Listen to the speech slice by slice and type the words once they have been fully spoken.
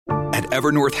At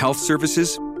Evernorth Health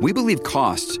Services, we believe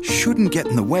costs shouldn't get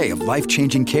in the way of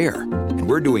life-changing care, and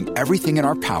we're doing everything in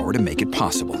our power to make it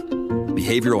possible.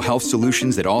 Behavioral health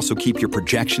solutions that also keep your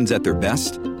projections at their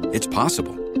best? It's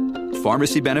possible.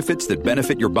 Pharmacy benefits that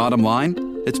benefit your bottom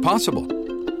line? It's possible.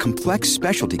 Complex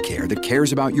specialty care that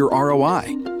cares about your ROI?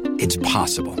 It's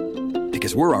possible.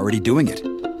 Because we're already doing it.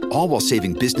 All while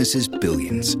saving businesses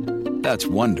billions. That's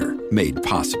Wonder made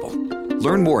possible.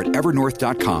 Learn more at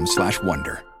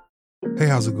evernorth.com/wonder. Hey,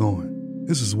 how's it going?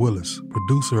 This is Willis,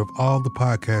 producer of all the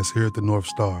podcasts here at the North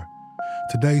Star.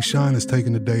 Today, Sean is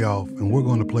taking the day off, and we're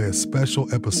going to play a special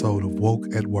episode of Woke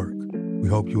at Work. We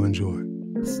hope you enjoy.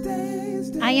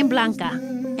 I am Blanca.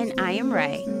 And I am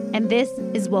Ray. And this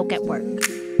is Woke at Work.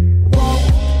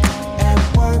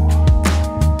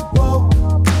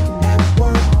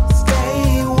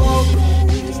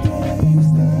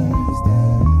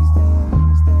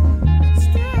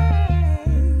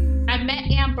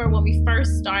 When we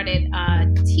first started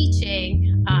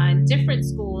teaching in different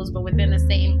schools, but within the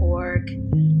same org.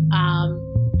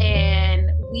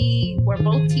 And we were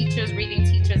both teachers, reading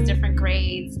teachers, different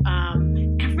grades.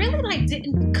 And really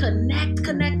didn't connect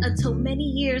until many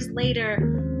years later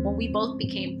when we both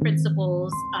became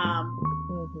principals.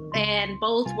 And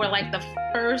both were the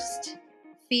first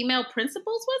female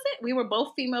principals, was it? We were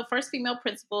both first female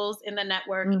principals in the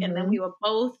network. Mm-hmm. And then we were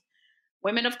both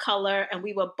women of color, and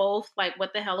we were both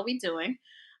what the hell are we doing?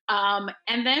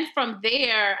 And then from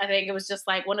there, I think it was just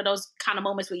one of those kind of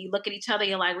moments where you look at each other,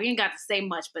 you're like, we ain't got to say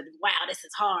much, but wow, this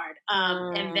is hard.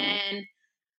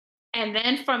 And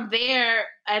then from there,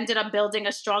 I ended up building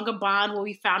a stronger bond where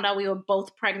we found out we were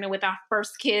both pregnant with our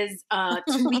first kids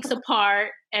 2 weeks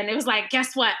apart. And it was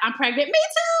guess what? I'm pregnant. Me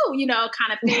too,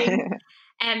 kind of thing.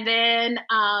 And then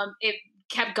it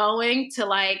kept going to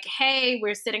hey,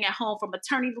 we're sitting at home from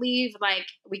maternity leave.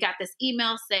 We got this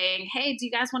email saying, hey, do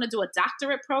you guys want to do a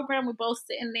doctorate program? We're both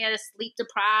sitting there sleep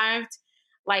deprived,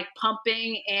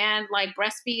 pumping and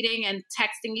breastfeeding and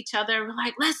texting each other. We're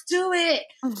like, let's do it.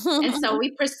 And so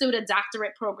we pursued a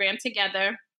doctorate program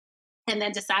together and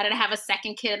then decided to have a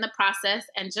second kid in the process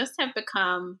and just have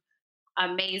become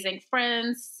amazing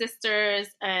friends, sisters,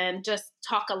 and just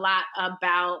talk a lot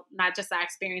about not just our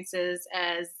experiences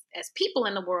as people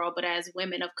in the world, but as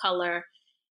women of color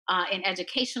in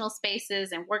educational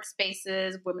spaces and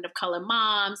workspaces, women of color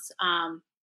moms,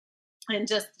 and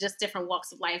just different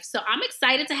walks of life. So I'm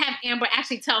excited to have Amber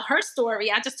actually tell her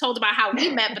story. I just told about how we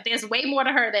met, but there's way more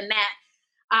to her than that.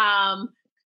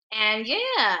 And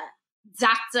yeah,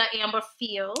 Dr. Amber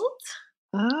Field.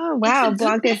 Oh, wow.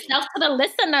 Introduce yourself to the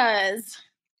listeners.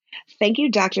 Thank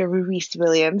you, Dr. Ruiz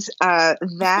Williams.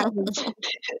 That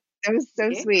was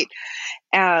so sweet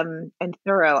and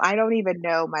thorough. I don't even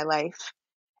know my life.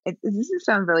 This is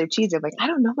sound really cheesy. I'm I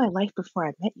don't know my life before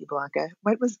I met you, Blanca.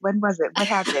 When was it? What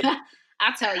happened?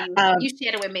 I'll tell you. You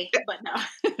shared it with me, but no.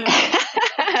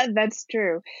 That's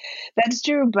true.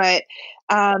 But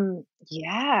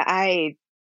yeah, I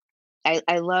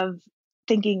love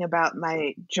thinking about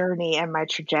my journey and my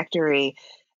trajectory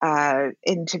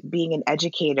into being an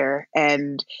educator,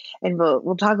 and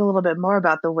we'll talk a little bit more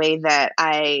about the way that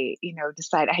I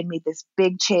decided I had made this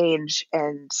big change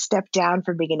and stepped down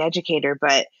from being an educator,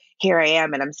 but here I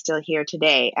am, and I'm still here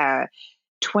today.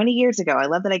 20 years ago, I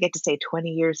love that I get to say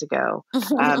 20 years ago,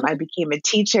 I became a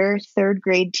teacher, third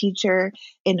grade teacher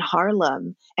in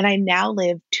Harlem, and I now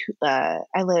live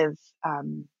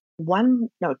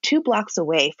 2 blocks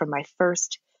away from my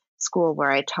first school where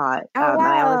I taught. Wow. And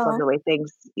I always love the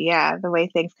way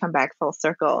things come back full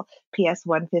circle. PS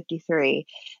 153.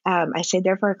 I stayed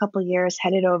there for a couple of years,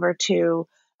 headed over to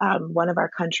one of our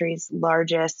country's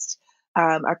largest,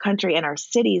 our country and our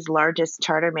city's largest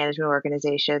charter management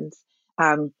organizations,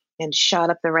 and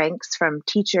shot up the ranks from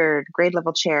teacher, grade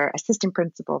level chair, assistant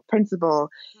principal,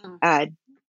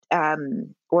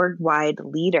 org-wide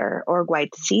leader,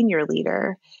 org-wide senior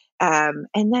leader. And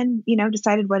then,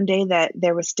 decided one day that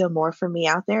there was still more for me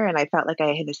out there, and I felt like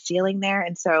I hit a ceiling there.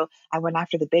 And so I went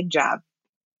after the big job,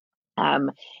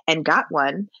 and got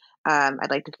one. I'd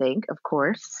like to think, of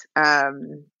course,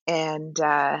 and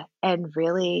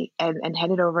really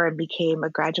headed over and became a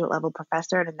graduate level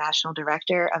professor and a national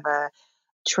director of a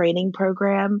training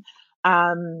program,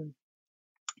 and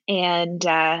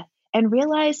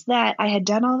realized that I had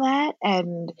done all that,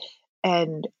 and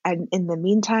in the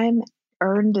meantime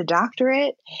earned a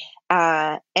doctorate,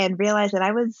 and realized that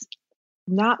I was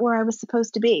not where I was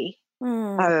supposed to be.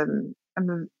 I'm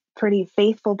a pretty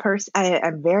faithful person.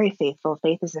 I'm very faithful.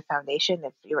 Faith is a foundation.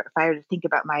 If I were to think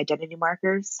about my identity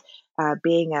markers,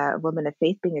 being a woman of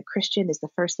faith, being a Christian is the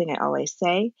first thing I always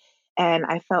say. And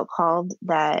I felt called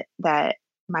that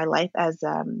my life as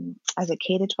a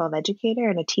K to 12 educator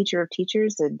and a teacher of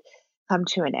teachers had come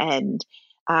to an end.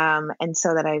 And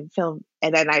so that I feel,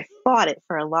 and then I fought it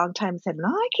for a long time, said, no,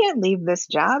 I can't leave this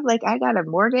job. Like, I got a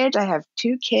mortgage, I have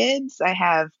 2 kids, I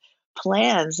have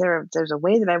plans. There's a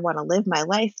way that I want to live my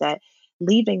life, that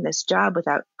leaving this job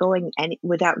without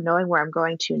knowing where I'm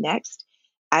going to next,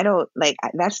 I don't like,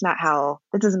 that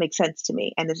doesn't make sense to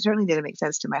me. And it certainly didn't make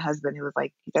sense to my husband, who was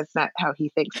like, that's not how he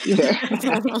thinks either.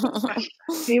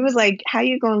 He was like, how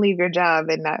you going to leave your job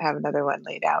and not have another one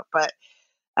laid out? But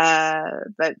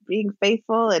being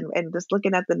faithful and just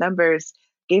looking at the numbers,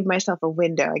 gave myself a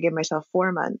window. I gave myself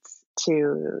 4 months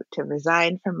to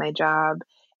resign from my job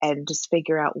and just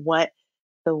figure out what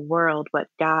the world, what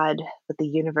God, what the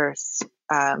universe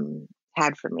had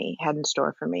in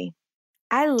store for me.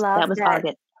 I love That was that.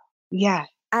 August. Yeah.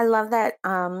 I love that.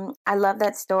 I love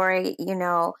that story.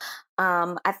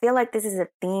 I feel like this is a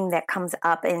theme that comes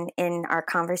up in our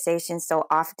conversation so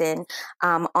often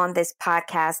on this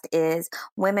podcast, is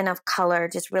women of color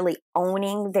just really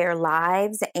owning their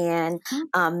lives and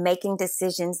making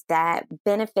decisions that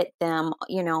benefit them,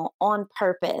 on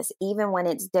purpose, even when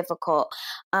it's difficult.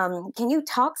 Can you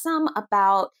talk some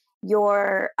about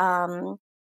your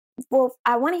well,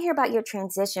 I want to hear about your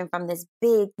transition from this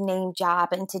big name job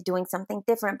into doing something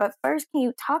different. But first, can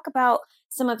you talk about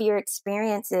some of your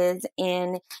experiences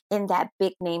in that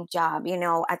big name job?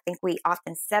 I think we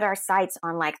often set our sights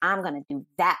on, like, I'm going to do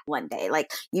that one day.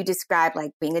 Like you described,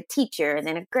 like being a teacher and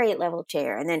then a grade level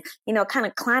chair and then, kind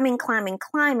of climbing.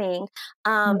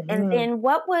 And then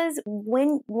what was,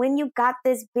 when you got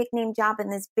this big name job in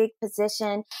this big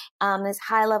position, this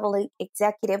high level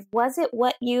executive, was it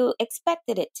what you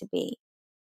expected it to be?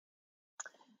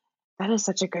 That is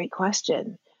such a great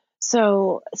question.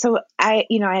 So I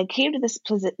came to this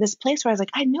place where I was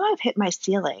like, I know I've hit my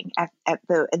ceiling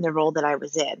in the role that I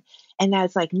was in. And I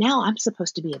was like, now I'm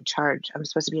supposed to be in charge. I'm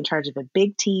supposed to be in charge of a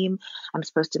big team. I'm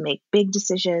supposed to make big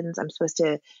decisions. I'm supposed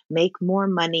to make more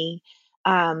money.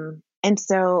 And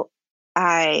so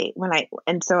I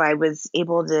was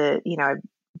able to,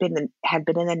 had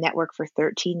been in the network for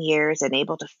 13 years and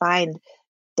able to find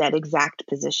that exact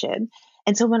position.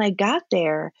 And so when I got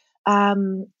there,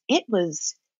 it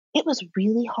was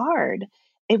really hard.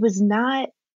 It was not,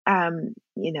 I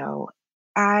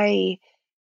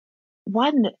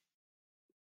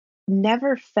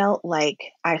never felt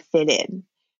like I fit in.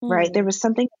 Right. There was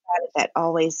something about it that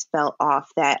always felt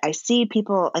off, that I see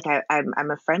people, like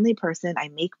I'm a friendly person. I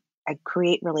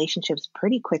create relationships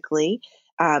pretty quickly.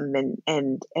 But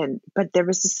there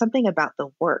was just something about the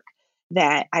work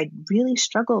that I really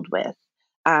struggled with.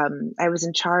 I was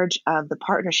in charge of the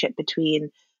partnership between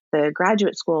the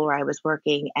graduate school where I was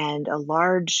working and a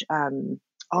large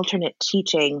alternative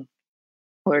teaching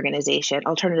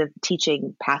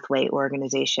pathway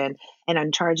organization, and I'm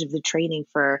in charge of the training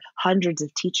for hundreds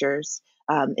of teachers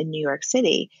in New York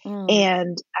City.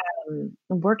 And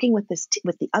working with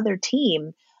the other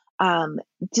team, I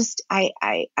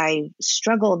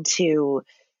struggled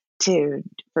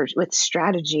with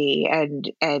strategy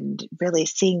and really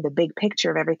seeing the big picture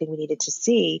of everything we needed to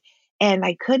see. And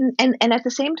I couldn't, and at the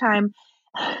same time,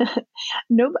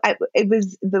 it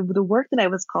was the work that I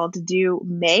was called to do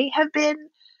may have been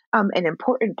an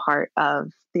important part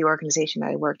of the organization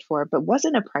I worked for, but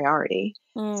wasn't a priority.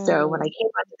 So when I came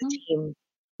onto the team,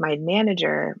 my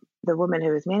manager, the woman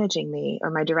who was managing me, or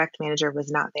my direct manager,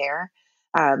 was not there.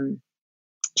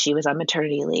 She was on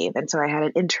maternity leave. And so I had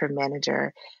an interim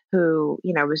manager who,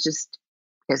 was just,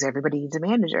 because everybody needs a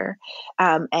manager.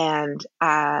 And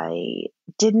I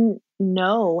didn't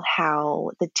know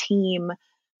how the team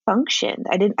functioned.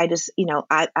 I'm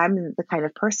the kind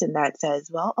of person that says,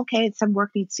 well, okay, some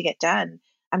work needs to get done.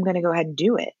 I'm going to go ahead and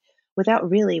do it without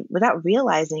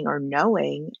realizing or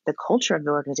knowing the culture of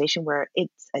the organization, where it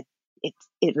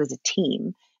was a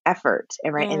team effort,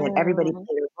 right? And that everybody played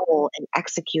a role in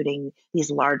executing these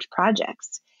large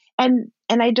projects. And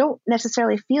I don't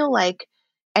necessarily feel like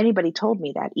anybody told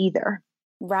me that either.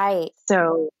 Right.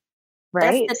 So,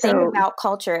 right. That's the thing about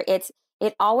culture. It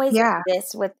always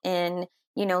exists within,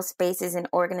 spaces and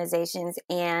organizations,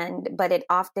 but it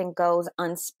often goes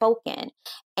unspoken.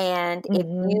 And if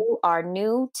you are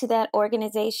new to that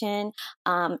organization,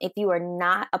 if you are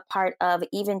not a part of,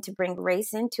 even to bring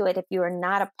race into it, if you are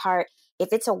not a part,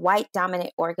 if it's a white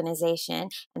dominant organization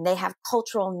and they have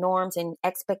cultural norms and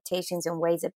expectations and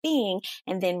ways of being,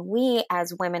 and then we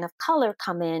as women of color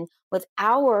come in with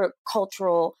our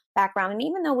cultural background. And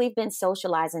even though we've been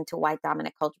socialized into white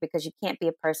dominant culture, because you can't be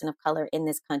a person of color in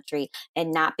this country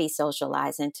and not be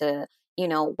socialized into,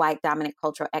 white dominant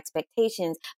cultural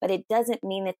expectations, but it doesn't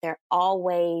mean that they're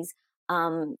always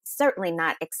certainly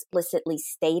not explicitly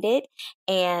stated.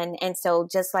 And so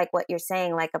just like what you're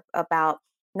saying, like about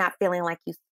not feeling like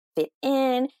you fit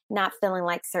in, not feeling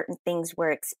like certain things were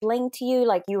explained to you,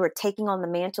 like you were taking on the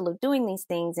mantle of doing these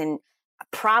things, and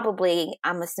probably,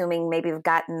 I'm assuming, maybe have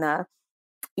gotten the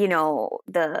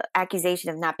accusation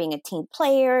of not being a team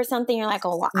player or something. You're like,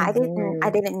 oh, well, I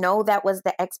didn't know that was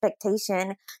the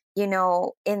expectation, in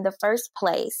the first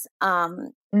place. How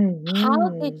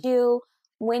did you,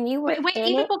 when you were wait in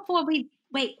even it? before we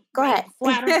Go ahead.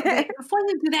 before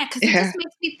you do that, because it just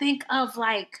makes me think of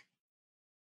like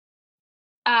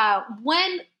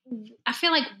when I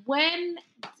feel like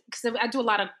because I do a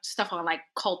lot of stuff on like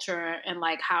culture and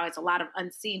like how it's a lot of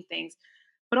unseen things,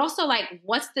 but also like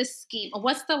what's the scheme,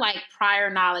 what's the like prior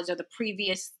knowledge or the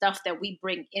previous stuff that we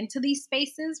bring into these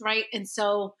spaces, right? And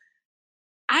so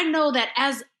I know that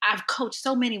as I've coached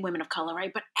so many women of color,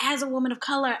 right? But as a woman of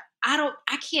color, I don't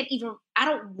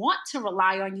want to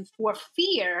rely on you for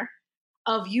fear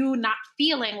of you not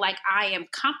feeling like I am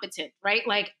competent, right?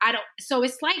 Like so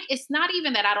it's like, it's not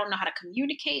even that I don't know how to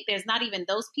communicate. There's not even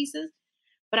those pieces.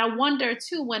 But I wonder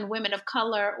too, when women of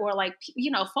color or like,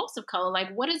 folks of color, like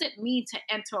what does it mean to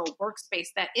enter a workspace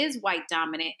that is white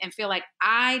dominant and feel like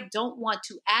I don't want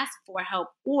to ask for help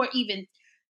or even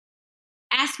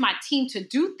ask my team to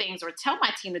do things or tell my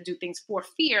team to do things for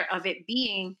fear of it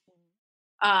being,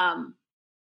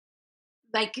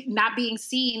 like not being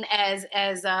seen as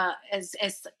I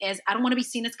don't want to be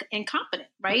seen as incompetent,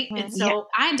 right? Mm-hmm. And so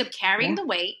I end up carrying the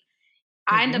weight.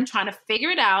 I end up trying to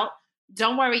figure it out.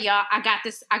 Don't worry, y'all. I got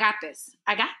this. Right?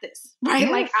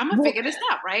 Yes. Like I'm gonna figure this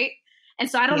out, right? And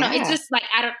so I don't know. It's just like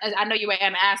I know you were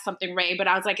gonna ask something, Ray, but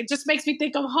I was like, it just makes me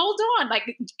think of, hold on.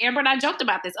 Like Amber and I joked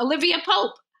about this. Olivia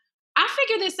Pope. I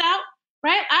figured this out,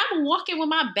 right? I'm walking with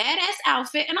my badass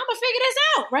outfit, and I'm gonna figure this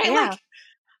out, right? Yeah. Like.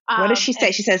 What does she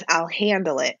say? She says, I'll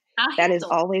handle it. That is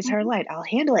always her line. I'll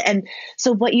handle it. And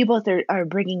so what you both are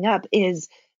bringing up was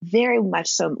very much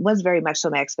so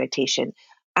my expectation.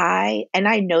 I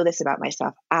know this about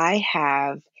myself. I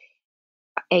have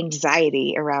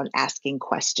anxiety around asking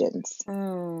questions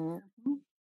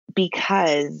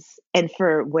because, and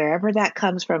for wherever that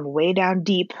comes from, way down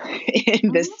deep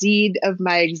in the seed of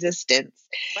my existence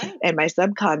and my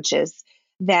subconscious,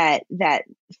 that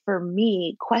for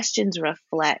me, questions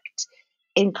reflect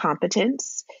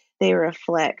incompetence. They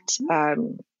reflect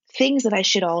things that I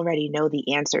should already know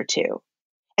the answer to.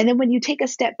 And then when I take a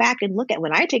step back and look at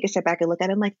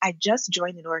it, I'm like, I just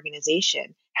joined an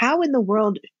organization. How in the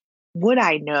world would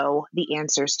I know the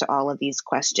answers to all of these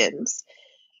questions?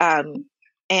 And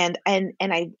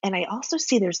I also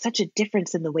see there's such a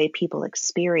difference in the way people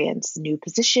experience new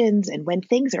positions and when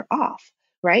things are off.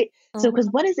 Right. So, because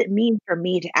what does it mean for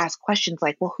me to ask questions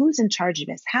like, well, who's in charge of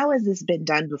this? How has this been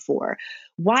done before?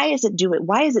 Why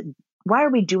are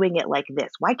we doing it like this?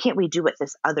 Why can't we do it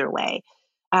this other way?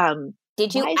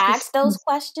 Did you ask those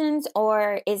questions,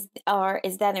 or is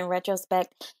that in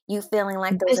retrospect you feeling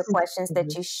like those are questions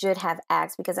that you should have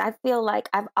asked? Because I feel like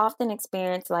I've often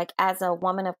experienced, like as a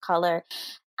woman of color,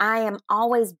 I am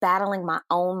always battling my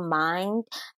own mind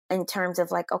in terms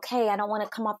of like, okay, I don't want to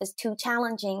come off as too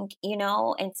challenging,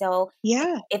 And so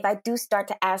if I do start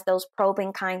to ask those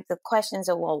probing kinds of questions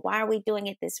of, well, why are we doing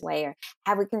it this way? Or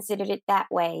have we considered it that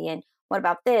way? And what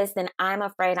about this? Then I'm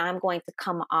afraid I'm going to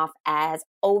come off as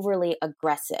overly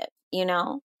aggressive,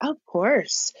 Of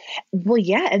course. Well,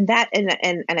 yeah. And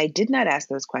I did not ask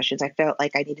those questions. I felt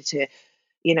like I needed to,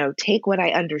 take what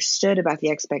I understood about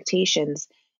the expectations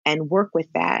and work with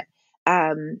that.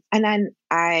 And then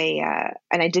I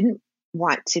didn't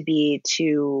want to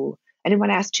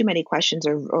ask too many questions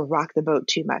or rock the boat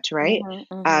too much. Right.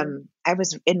 I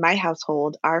was in my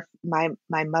household, my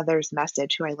mother's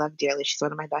message, who I love dearly. She's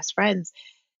one of my best friends.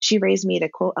 She raised me to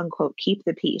quote unquote, keep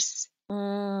the peace.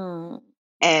 And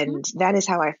that is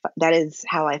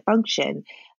how I function.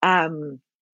 And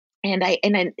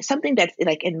something that's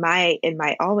like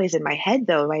always in my head,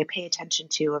 though, I pay attention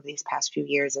to over these past few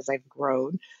years as I've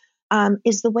grown,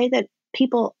 is the way that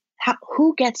people,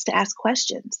 who gets to ask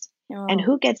questions and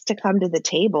who gets to come to the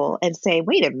table and say,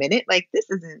 wait a minute, like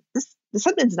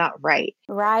something's not right.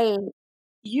 Right.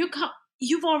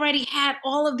 You've already had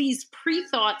all of these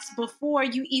pre-thoughts before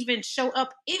you even show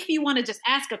up. If you want to just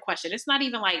ask a question, it's not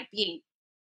even like being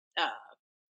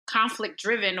conflict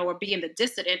driven or being the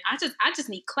dissident. I just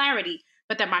need clarity,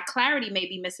 but that my clarity may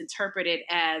be misinterpreted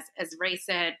as Ray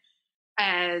said,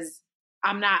 as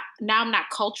I'm not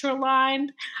culture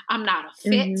aligned. I'm not a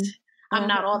fit. I'm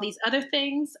not all these other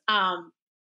things.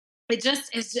 It's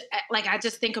just like, I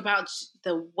just think about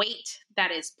the weight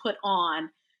that is put on.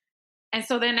 And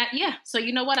so then so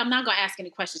you know what? I'm not going to ask any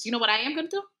questions. You know what I am going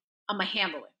to do? I'm gonna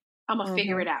handle it. I'm gonna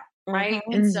figure Mm-hmm. it out. Right.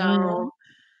 Mm-hmm. And Mm-hmm.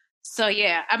 so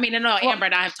yeah, I mean, I know Well, Amber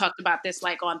and I have talked about this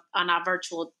like on our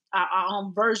virtual, our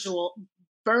own virtual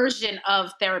version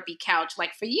of therapy couch,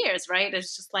 like for years, right?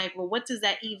 It's just like, well, what does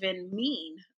that even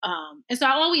mean? And so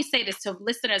I always say this to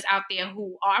listeners out there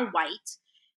who are white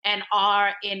and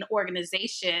are in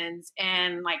organizations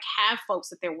and like have folks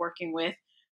that they're working with,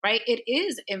 right? It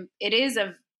is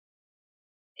a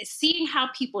seeing how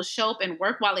people show up and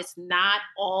work while it's not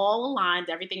all aligned,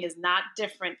 everything is not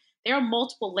different. There are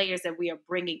multiple layers that we are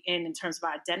bringing in terms of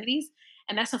our identities.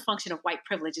 And that's a function of white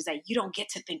privilege, is that you don't get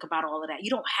to think about all of that. You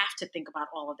don't have to think about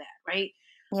all of that, right?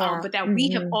 yeah. But that we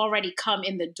have already come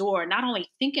in the door, not only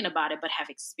thinking about it, but have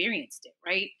experienced it,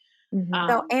 right? Mm-hmm.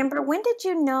 So Amber, when did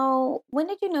you know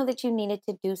that you needed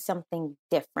to do something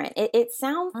different? It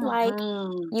sounds like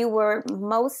you were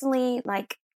mostly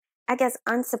like, I guess,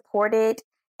 unsupported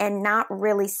and not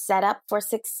really set up for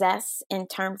success in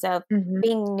terms of Mm-hmm.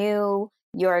 being new,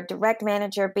 your direct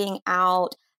manager being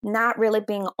out, not really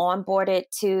being onboarded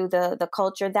to the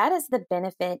culture. That is the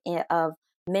benefit of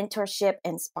mentorship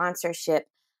and sponsorship,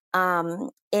 in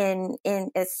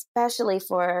especially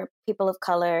for people of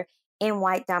color in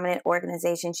white dominant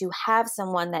organizations. You have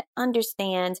someone that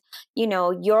understands,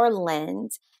 your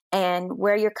lens and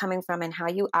where you're coming from and how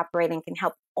you operate, and can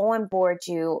help onboard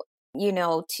you,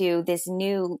 to this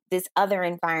other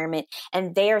environment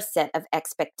and their set of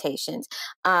expectations.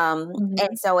 And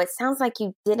so it sounds like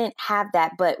you didn't have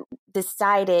that, but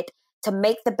decided to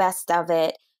make the best of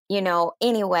it,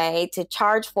 anyway, to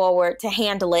charge forward, to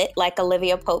handle it, like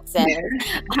Olivia Pope says.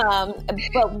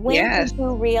 But when did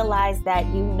you realize that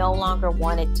you no longer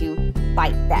wanted to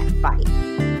fight that fight?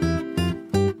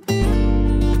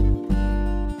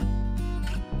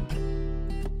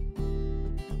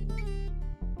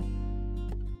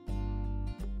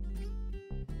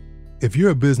 If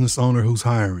you're a business owner who's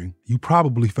hiring, you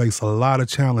probably face a lot of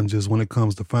challenges when it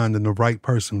comes to finding the right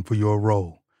person for your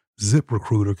role.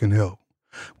 ZipRecruiter can help.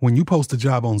 When you post a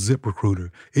job on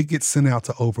ZipRecruiter, it gets sent out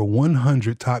to over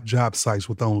 100 top job sites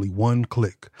with only one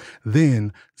click.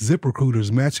 Then,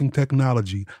 ZipRecruiter's matching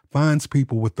technology finds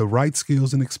people with the right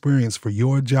skills and experience for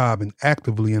your job and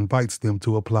actively invites them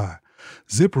to apply.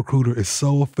 ZipRecruiter is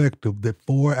so effective that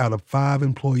 4 out of 5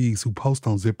 employees who post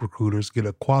on ZipRecruiter get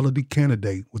a quality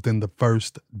candidate within the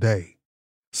first day.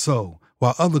 So,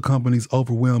 while other companies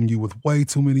overwhelm you with way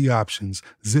too many options,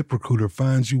 ZipRecruiter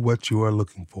finds you what you are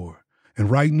looking for. And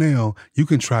right now, you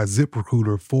can try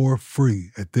ZipRecruiter for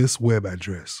free at this web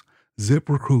address,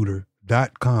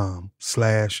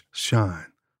 ziprecruiter.com/shine.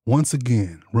 Once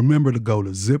again, remember to go to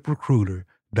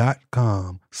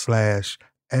ziprecruiter.com/SHAUN.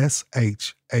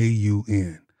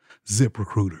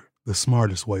 ZipRecruiter, the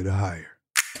smartest way to hire.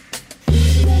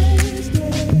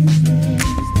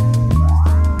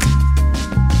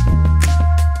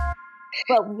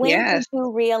 But when did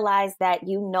you realize that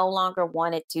you no longer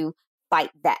wanted to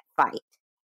fight that fight?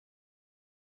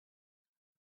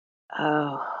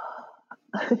 Oh,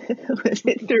 was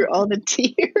it through all the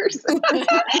tears?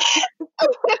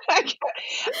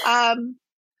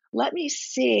 Let me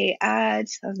see.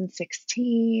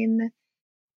 2016.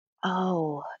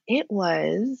 Oh, it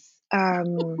was.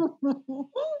 I'm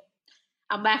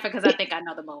laughing because I think I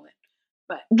know the moment.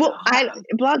 But well,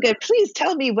 Blanca, please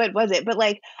tell me, what was it? But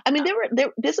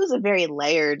this was a very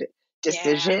layered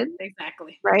decision. Yeah,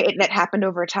 exactly. Right. That happened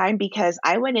over time because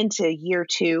I went into year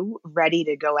 2 ready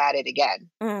to go at it again.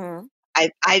 Mm-hmm.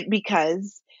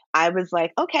 Because I was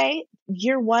like, okay,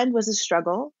 year 1 was a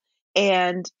struggle.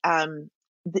 And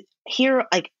here,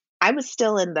 I was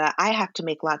still in I have to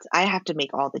make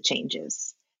all the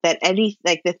changes. That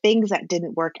the things that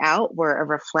didn't work out were a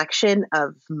reflection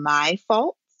of my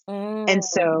fault. And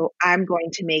so I'm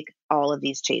going to make all of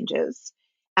these changes.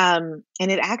 And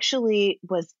it actually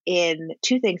was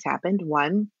two things happened.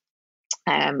 One,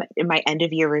 in my end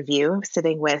of year review,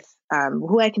 sitting with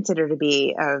who I consider to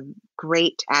be a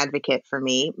great advocate for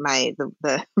me, my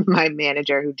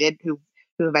manager who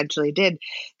eventually did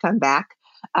come back.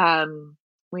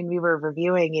 When we were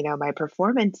reviewing, my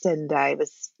performance, and I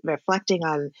was reflecting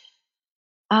on,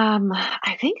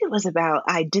 I think it was about,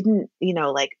 I didn't,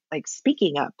 like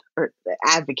speaking up or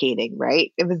advocating,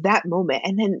 right? It was that moment.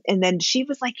 And then she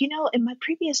was like, in my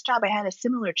previous job, I had a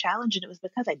similar challenge, and it was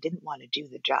because I didn't want to do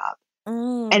the job.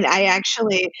 And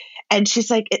and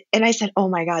she's like, and I said, oh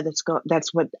my God,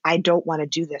 that's what, I don't want to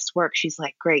do this work. She's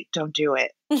like, great, don't do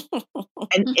it.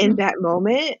 And in that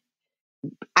moment,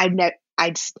 I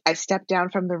stepped down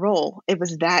from the role. It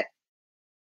was that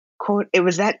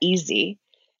easy.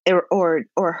 Or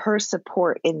her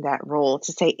support in that role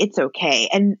to say it's okay,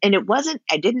 and it wasn't.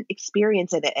 I didn't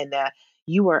experience it in a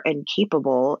you are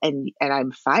incapable and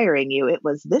I'm firing you. It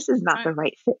was, this is not Right. the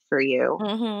right fit for you.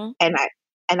 Mm-hmm. And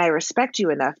I respect you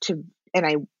enough to, and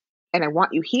I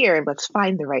want you here, and let's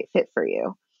find the right fit for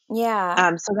you.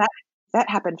 Yeah. So that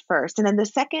happened first. And then the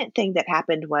second thing that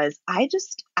happened was I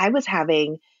was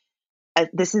having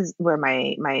this is where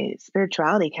my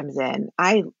spirituality comes in.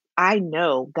 I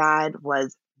know God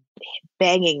was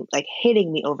banging, like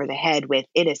hitting me over the head with,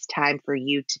 it is time for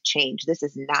you to change. This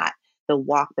is not the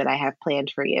walk that I have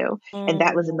planned for you. And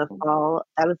that was in the Mm. fall.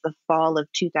 That was the fall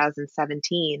of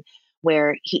 2017,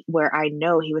 where I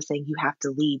know he was saying, you have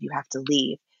to leave, you have to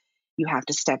leave, you have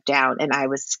to step down. And I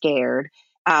was scared.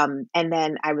 And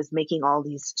then I was making all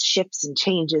these shifts and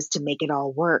changes to make it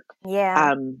all work.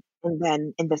 Yeah. And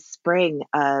then in the spring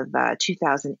of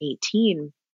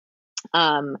 2018,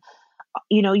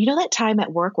 you know that time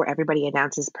at work where everybody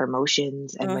announces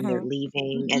promotions and when they're Mm-hmm.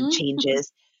 leaving and Mhm.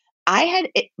 changes.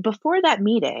 Before that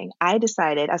meeting, I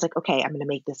decided, I was like, okay, I'm going to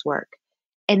make this work.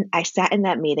 And I sat in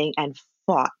that meeting and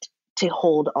fought to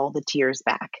hold all the tears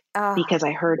back, Oh, because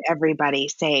I heard everybody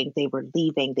saying they were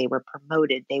leaving, they were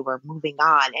promoted, they were moving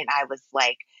on. And I was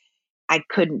like, I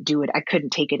couldn't do it. I couldn't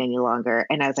take it any longer.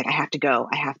 And I was like, I have to go.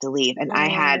 I have to leave. And I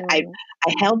mm,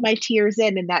 held my tears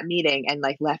in that meeting, and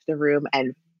like left the room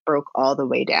and broke all the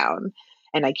way down.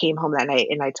 And I came home that night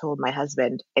and I told my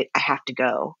husband, I have to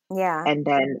go. yeah. And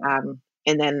then,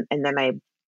 and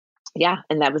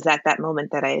that was at that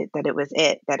moment that it was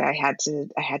it, that I had to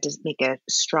make a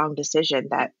strong decision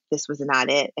that this was not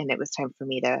it. And it was time for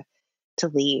me to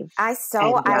leave. I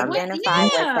so And, What? identify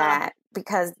with Yeah. that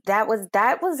because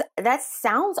that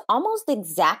sounds almost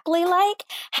exactly like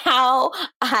how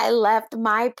I left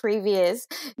my previous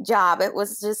job. It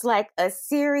was just like a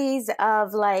series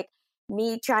of like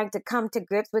me trying to come to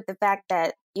grips with the fact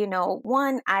that,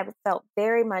 one, I felt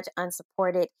very much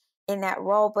unsupported in that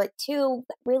role, but two,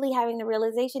 really having the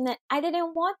realization that I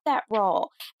didn't want that role.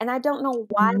 And I don't know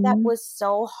why that Mhm. was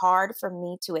so hard for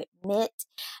me to admit.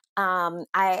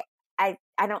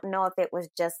 I don't know if it was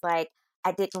just like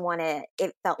I didn't want to,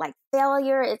 it felt like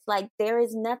failure. It's like there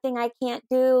is nothing I can't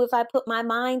do if I put my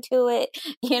mind to it.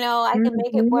 I can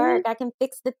make it work. Mhm. I can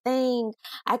fix the thing.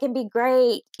 I can be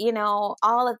great.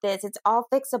 All of this, it's all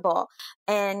fixable.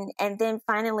 And then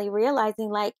finally realizing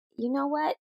like, you know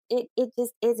what? It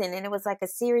just isn't. And it was like a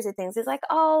series of things. It's like,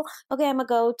 oh, okay, I'm gonna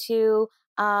go to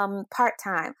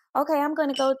part-time. Okay, I'm going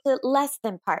to go to less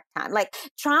than part-time. Like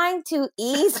trying to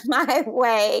ease my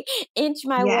way, inch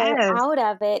my way Yes. out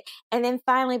of it. And then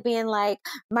finally being like,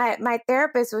 my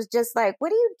therapist was just like,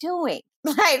 what are you doing?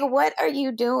 Like, what are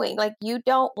you doing? Like, you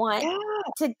don't want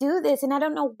Yeah. to do this. And I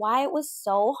don't know why it was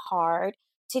so hard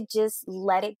to just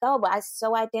let it go. But I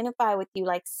so identify with you,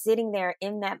 like sitting there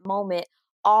in that moment,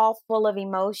 all full of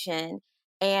emotion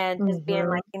and just being Mhm.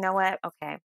 like, you know what?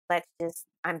 Okay, let's just,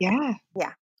 I'm done. Yeah.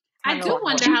 Yeah. I Time to do walk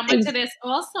wonder away. 2 how much things. of this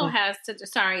also Oh, has to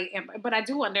sorry, but I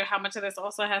do wonder how much of this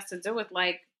also has to do with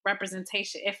like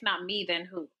representation. If not me, then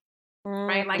who?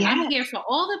 Right? Like I'm Mm, here yes. for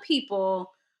all the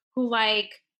people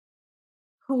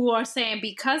who are saying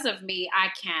because of me I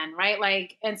can, right?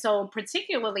 Like, and so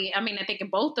particularly, I mean, I think in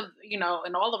both of, in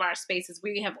all of our spaces,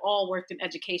 we have all worked in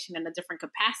education in a different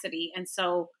capacity. And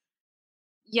so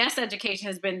yes, education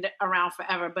has been around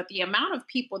forever, but the amount of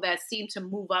people that seem to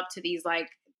move up to these like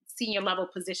senior level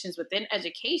positions within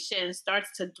education starts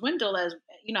to dwindle as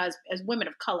as women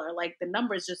of color, like the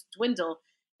numbers just dwindle.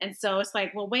 And so it's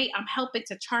like, well, wait, I'm helping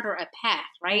to charter a path,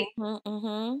 right? mhm,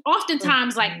 mhm.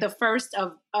 Oftentimes like Mhm. the first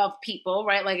of people,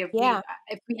 right? Like Yeah.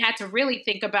 if we had to really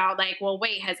think about like, well,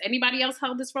 wait, has anybody else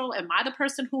held this role? Am I the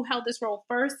person who held this role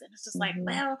first? And it's just like, Mhm.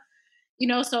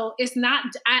 well, so it's not,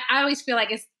 I always feel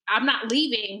like I'm not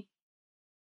leaving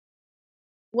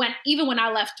even when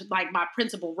I left like my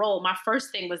principal role. My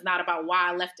first thing was not about why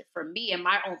I left it for me and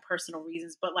my own personal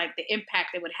reasons, but like the impact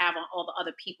it would have on all the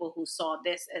other people who saw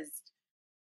this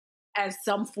as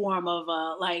some form of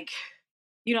like,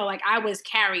 like I was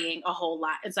carrying a whole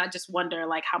lot. And so I just wonder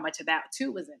like how much of that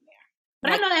too was in there.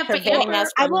 But I Like know that for Well, preventing us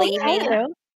Amber, I from will tell leaving.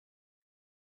 you.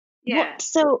 Well, yeah.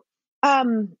 so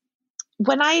um,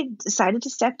 when I decided to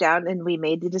step down and we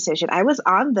made the decision, I was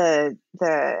on the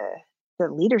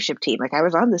leadership team. Like I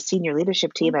was on the senior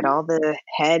leadership team at Hmm. all the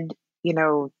head,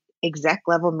 exec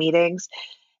level meetings,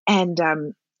 and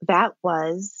that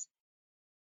was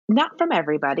not from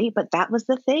everybody, but that was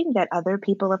the thing that other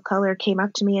people of color came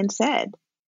up to me and said.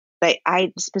 Like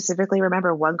I specifically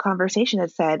remember one conversation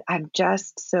that said, "I'm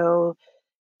just so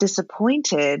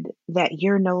disappointed that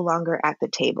you're no longer at the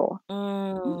table."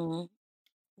 Mm,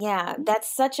 yeah,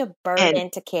 that's such a And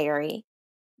burden to carry.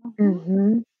 Hmm.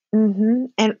 mhm,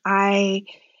 mhm, and I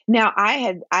Now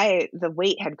the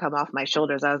weight had come off my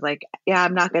shoulders. I was like, yeah,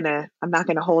 I'm not gonna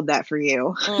hold that for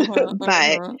you.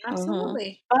 But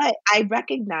Absolutely. I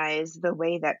recognized the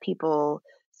way that people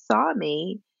saw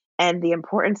me and the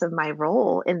importance of my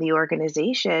role in the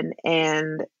organization,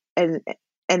 and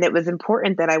and it was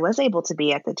important that I was able to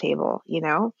be at the table,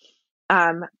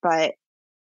 but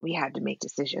we had to make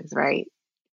decisions, right?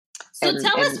 So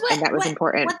tell us And that was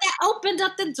important. what that opened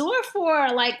up the door for.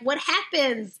 Like, what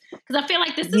happens? Because I feel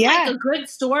like this is Yeah. like a good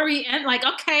story, and like,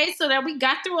 okay, so that we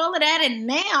got through all of that, and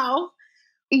now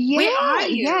Yeah. where are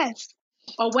you? Yes.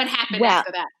 Or what happened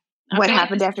after that? What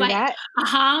happened after that?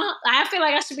 I feel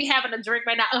like I should be having a drink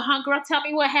right now. Girl, tell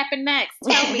me what happened next.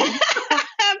 Tell me.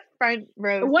 Front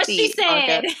row What seat, she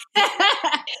said.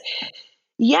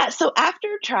 Yeah. So after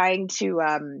trying to,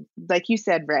 like you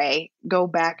said, Ray, go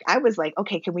back, I was like,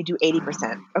 okay, can we do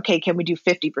 80%? Okay, can we do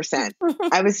 50%?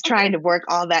 I was trying to work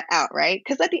all that out, right?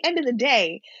 Because at the end of the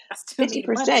day,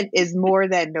 50% is more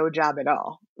than no job at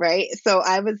all, right? So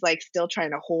I was like still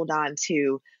trying to hold on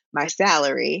to my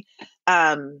salary.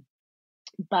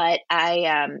 But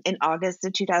in August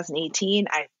of 2018,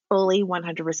 I fully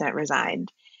 100%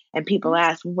 resigned. And people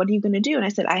asked, what are you going to do? And I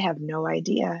said, I have no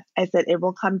idea. I said, it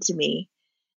will come to me.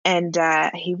 And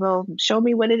he will show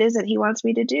me what it is that he wants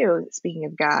me to do, speaking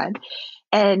of God.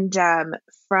 And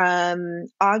from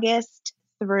August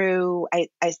through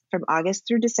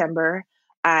December,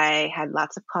 I had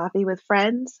lots of coffee with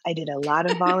friends. I did a lot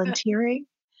of volunteering,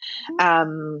 a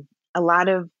lot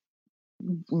of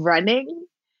running.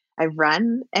 I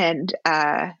run and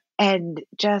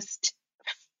just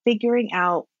figuring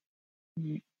out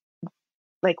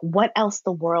like what else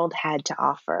the world had to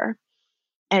offer.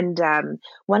 And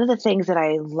one of the things that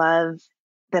I love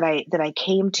that I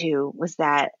came to was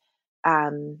that I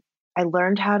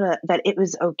learned that it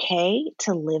was okay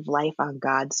to live life on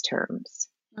God's terms,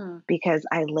 because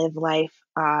I live life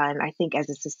on, I think as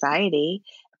a society,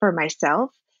 for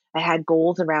myself, I had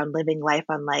goals around living life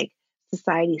on like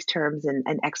society's terms and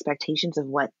expectations of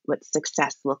what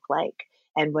success looked like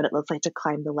and what it looks like to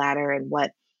climb the ladder and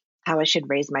how I should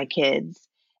raise my kids.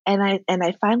 And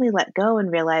I finally let go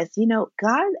and realized,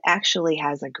 God actually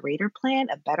has a greater plan,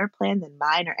 a better plan than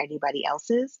mine or anybody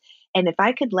else's. And if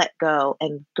I could let go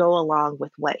and go along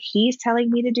with what he's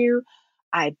telling me to do,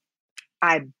 I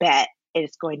bet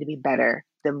it's going to be better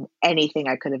than anything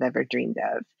I could have ever dreamed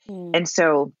of. And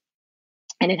so,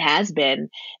 and it has been.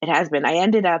 I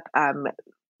ended up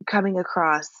coming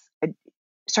across,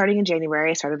 starting in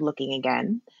January, I started looking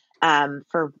again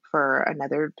for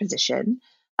another position.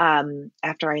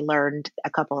 After I learned a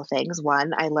couple of things.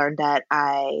 One, I learned that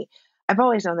I've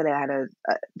always known that I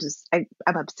had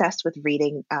I'm obsessed with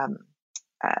reading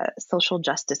social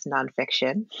justice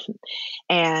nonfiction,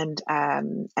 and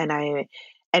I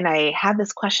had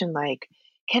this question like,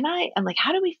 I'm like,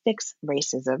 how do we fix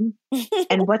racism?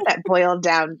 And what that boiled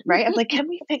down, right? I'm like, I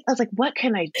was like, what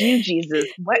can I do, Jesus?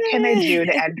 What can I do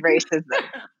to end racism?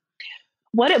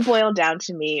 What it boiled down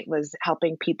to me was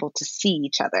helping people to see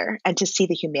each other and to see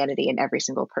the humanity in every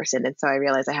single person. And so I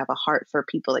realized I have a heart for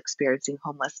people experiencing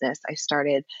homelessness. I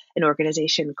started an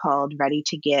organization called Ready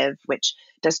to Give, which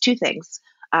does two things.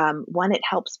 One, it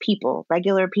helps people,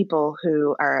 regular people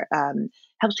who are,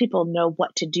 helps people know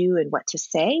what to do and what to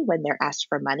say when they're asked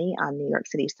for money on New York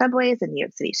City subways and New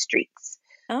York City streets.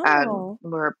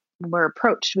 We're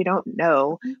approached, we don't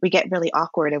know, we get really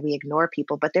awkward and we ignore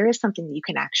people, but there is something that you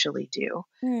can actually do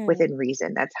within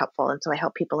reason that's helpful. And so I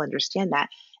help people understand that.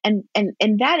 And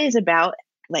that is about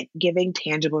like giving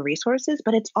tangible resources,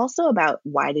 but it's also about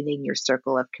widening your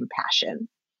circle of compassion.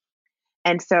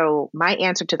 And so my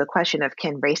answer to the question of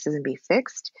can racism be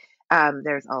fixed?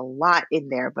 There's a lot in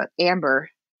there, but Amber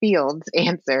Field's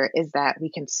answer is that we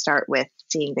can start with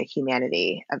seeing the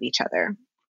humanity of each other.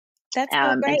 That's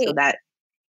so great. And so that,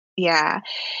 yeah.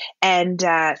 And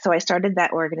so I started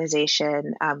that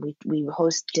organization. We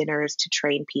host dinners to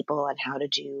train people on how to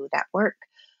do that work.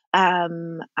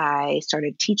 I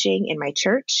started teaching in my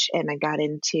church, and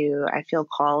I feel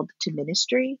called to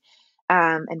ministry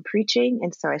and preaching.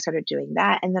 And so I started doing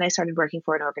that. And then I started working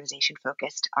for an organization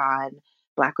focused on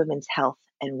Black women's health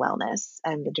and wellness.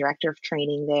 I'm the director of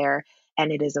training there,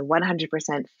 and it is a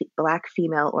 100% Black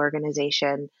female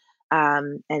organization.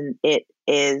 And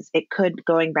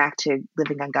going back to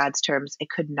living on God's terms,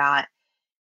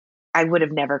 I would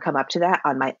have never come up to that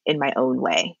in my own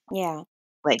way. Yeah.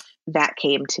 Like that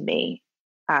came to me.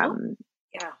 Yeah.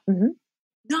 Mm-hmm.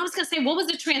 No, I was going to say, what was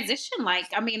the transition like?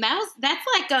 I mean, that's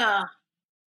like a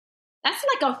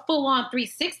full on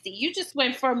 360. You just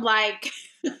went from like,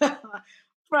 I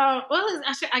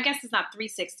guess it's not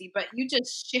 360, but you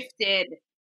just shifted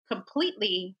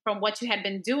completely from what you had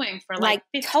been doing for Like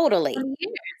 15 totally.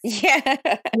 years. Yeah.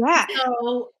 Yeah.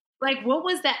 So, like, what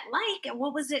was that like? And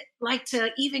what was it like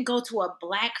to even go to a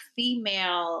Black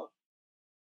female,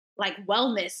 like,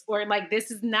 wellness, or like,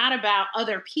 this is not about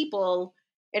other people.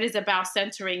 It is about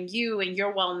centering you and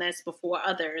your wellness before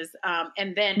others.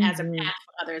 And then as a Mhm. path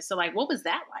for others. So, like, what was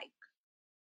that like?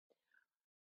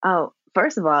 Oh,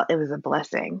 first of all, it was a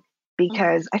blessing Mhm.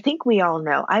 because I think we all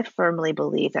know, I firmly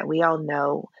believe that we all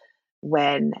know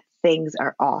when things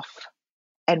are off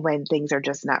and when things are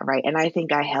just not right. And I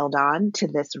think I held on to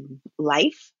this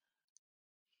life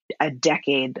a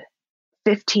decade,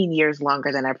 15 years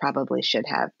longer than I probably should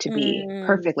have, to be Mm,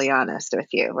 perfectly honest with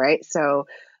you, right? So,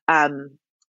 um,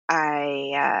 so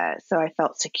I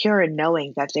felt secure in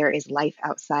knowing that there is life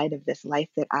outside of this life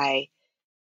that I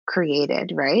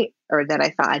created, right? Or that I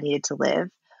thought I needed to live.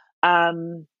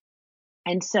 Um,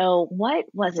 and so what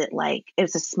was it like? It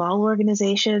was a small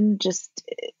organization, just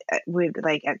with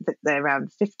like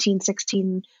around 15,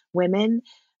 16 women.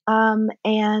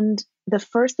 And the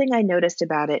first thing I noticed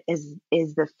about it is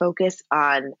the focus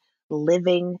on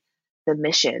living the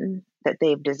mission that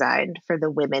they've designed for the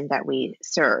women that we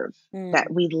serve, that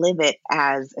mm, we live it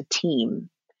as a team,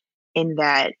 in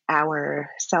that our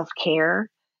self-care,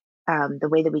 the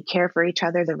way that we care for each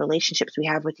other, the relationships we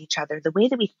have with each other, the way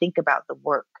that we think about the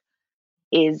work,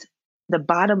 is the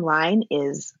bottom line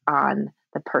is on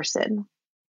the person.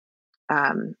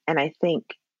 And I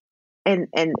think, and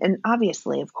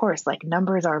obviously, of course, like,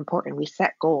 numbers are important. We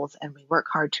set goals and we work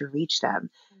hard to reach them.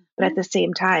 But at Mhm. the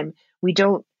same time, we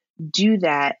don't do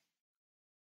that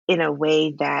in a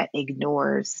way that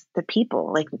ignores the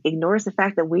people, like ignores the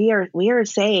fact that we are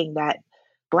saying that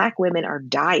Black women are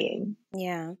dying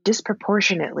yeah.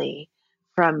 disproportionately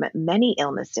from many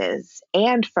illnesses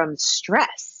and from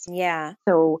stress. Yeah.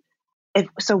 So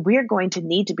so we're going to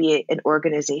need to be an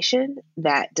organization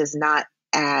that does not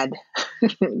add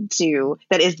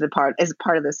that is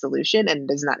part of the solution and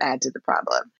does not add to the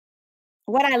problem.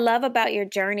 What I love about your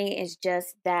journey is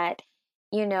just that,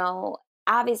 you know,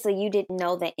 obviously you didn't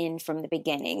know the end from the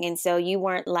beginning. And so you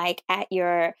weren't like at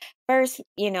your first,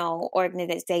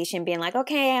 organization being like,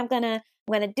 okay, I'm gonna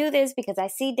do this because I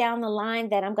see down the line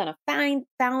that I'm gonna found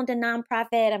a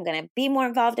nonprofit. I'm gonna be more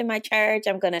involved in my church.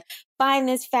 I'm gonna find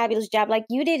this fabulous job. Like,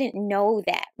 you didn't know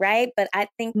that, right? But I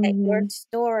think that your Hmm.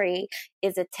 story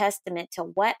is a testament to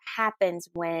what happens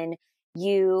when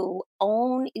you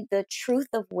own the truth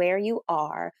of where you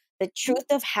are, the truth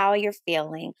of how you're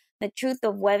feeling, the truth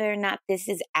of whether or not this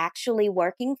is actually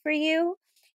working for you,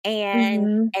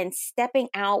 and Hmm. stepping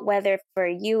out, whether for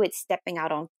you it's stepping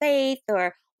out on faith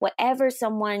or whatever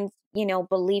someone's,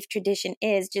 belief tradition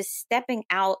is, just stepping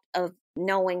out of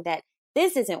knowing that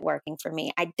this isn't working for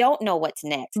me. I don't know what's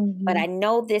next, but Hmm. I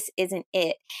know this isn't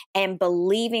it. And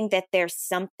believing that there's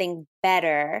something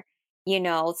better,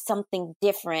 something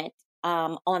different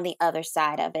on the other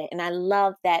side of it. And I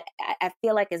love that. I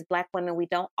feel like as Black women, we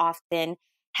don't often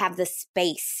have the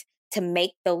space to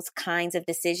make those kinds of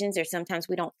decisions, or sometimes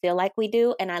we don't feel like we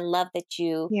do. And I love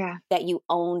Yeah. that you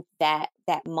owned that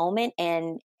moment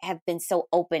and have been so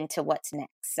open to what's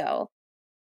next. So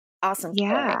awesome story.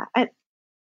 Yeah.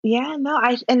 Yeah, no,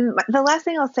 and the last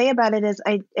thing I'll say about it is,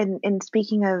 and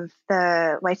speaking of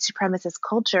the white supremacist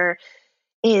culture,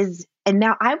 is, and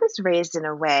now I was raised in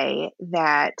a way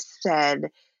that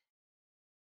said,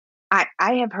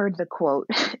 I have heard the quote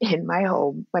in my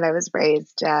home when I was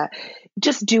raised,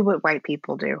 just do what white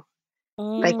people do.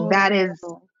 Like, that is,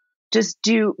 Mm, just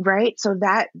do right. So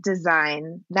that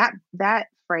design, that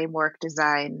framework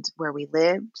designed where we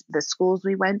lived, the schools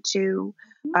we went to,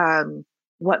 um,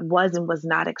 what was and was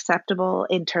not acceptable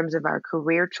in terms of our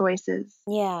career choices,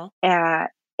 yeah. uh,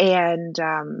 and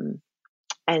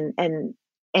and and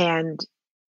and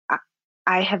I,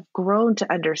 I have grown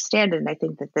to understand, and I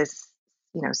think that this,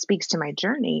 speaks to my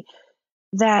journey,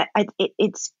 that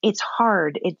it's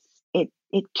hard.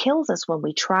 It kills us when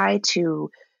we try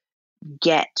to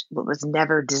get what was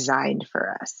never designed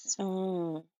for us.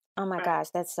 Mm. Oh my Right. gosh,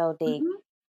 that's so deep. Mhm.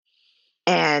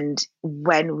 And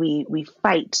when we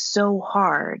fight so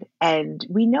hard, and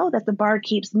we know that the bar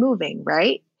keeps moving,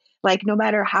 right? Like, no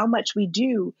matter how much we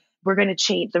do, we're going to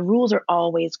change. The rules are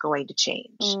always going to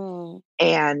change. Mm,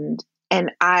 And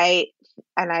and I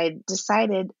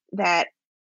decided that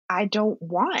I don't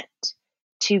want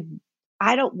to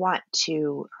I don't want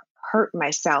to hurt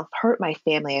myself, hurt my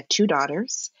family. I have two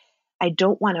daughters. I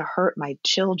don't want to hurt my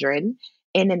children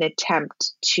in an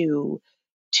attempt to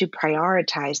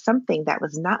prioritize something that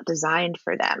was not designed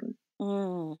for them.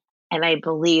 mm. And I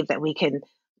believe that we can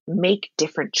make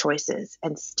different choices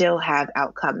and still have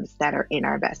outcomes that are in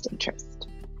our best interest.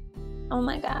 Oh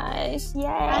my gosh. Yay.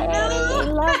 I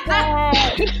know. Love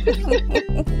that.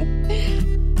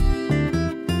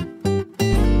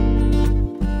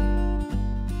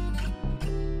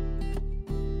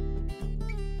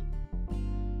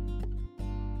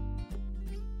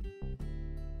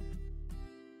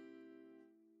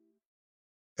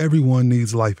 Everyone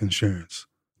needs life insurance,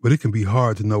 but it can be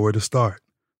hard to know where to start.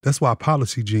 That's why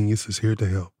Policy Genius is here to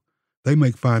help. They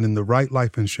make finding the right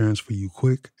life insurance for you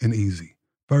quick and easy.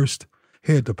 First,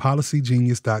 head to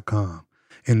policygenius.com.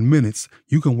 In minutes,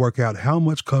 you can work out how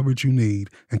much coverage you need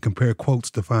and compare quotes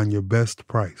to find your best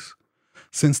price.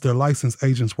 Since their licensed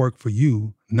agents work for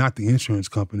you, not the insurance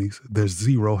companies, there's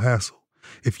zero hassle.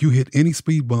 If you hit any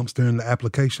speed bumps during the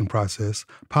application process,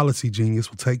 Policy Genius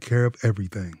will take care of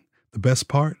everything. The best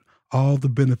part? All the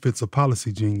benefits of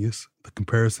Policy Genius, the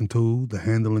comparison tool, the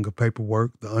handling of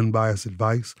paperwork, the unbiased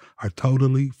advice, are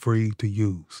totally free to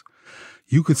use.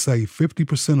 You could save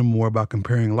 50% or more by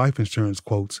comparing life insurance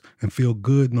quotes and feel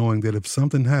good knowing that if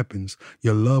something happens,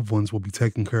 your loved ones will be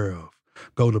taken care of.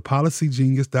 Go to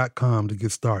policygenius.com to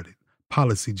get started.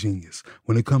 Policy Genius.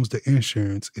 When it comes to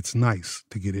insurance, it's nice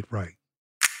to get it right.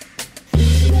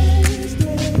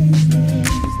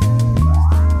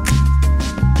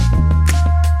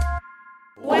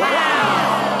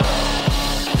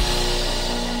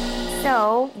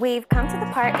 So we've come to the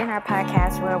part in our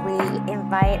podcast where we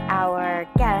invite our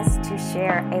guests to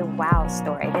share a wow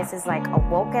story. This is like a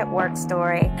woke at work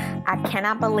story. I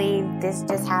cannot believe this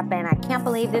just happened. I can't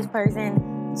believe this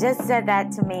person just said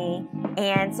that to me.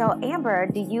 And so, Amber,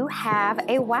 do you have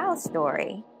a wow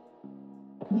story?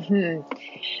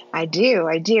 I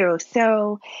do.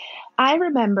 So I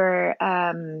remember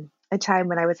a time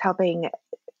when I was helping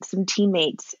some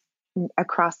teammates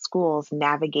across schools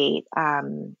navigate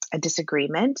a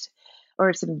disagreement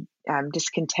or some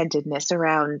discontentedness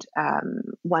around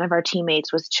one of our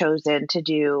teammates was chosen to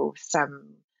do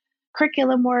some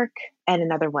curriculum work and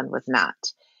another one was not.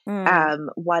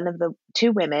 One of the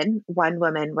two women, one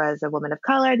woman was a woman of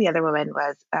color, the other woman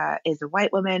is a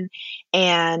white woman,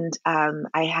 and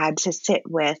I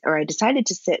decided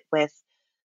to sit with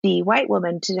the white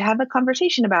woman to have a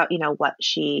conversation about, what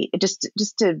she just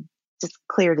to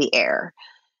clear the air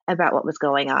about what was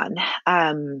going on.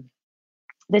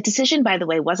 The decision, by the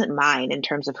way, wasn't mine in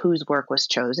terms of whose work was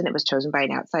chosen. It was chosen by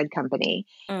an outside company.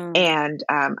 And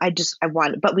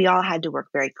but we all had to work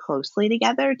very closely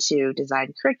together to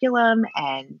design curriculum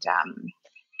and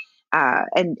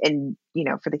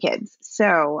for the kids.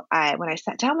 So when I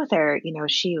sat down with her,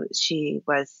 she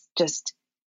was just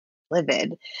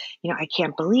livid. I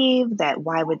can't believe that.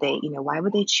 Why would they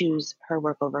choose her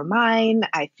work over mine?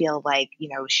 I feel like,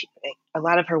 a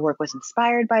lot of her work was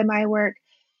inspired by my work.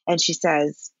 And she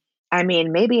says, I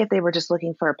mean, maybe if they were just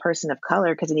looking for a person of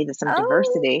color because they needed some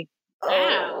diversity.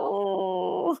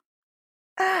 Oh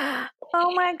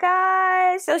my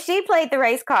gosh. So she played the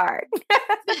race card.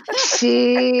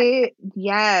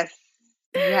 Yes.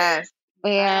 And,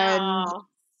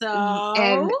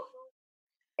 and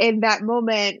in that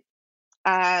moment,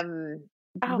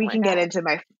 we can get into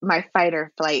my fight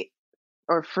or flight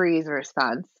or freeze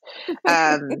response.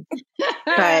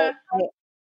 But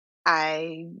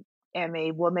I am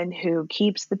a woman who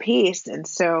keeps the peace. And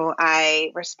so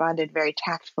I responded very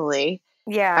tactfully.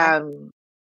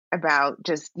 About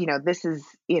just, this is,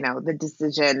 the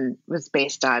decision was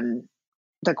based on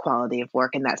the quality of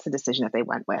work. And that's the decision that they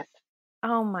went with.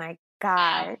 Oh my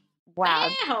God.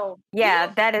 Wow.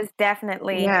 Yeah, that is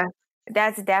definitely,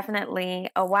 that's definitely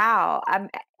a wow.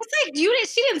 It's like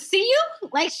she didn't see you?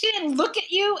 Like she didn't look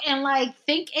at you and like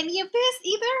think any of this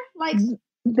either? Like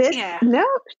no,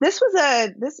 there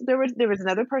was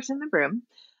another person in the room.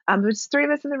 There was three of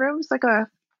us in the room. It was like a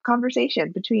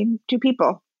conversation between two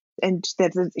people. And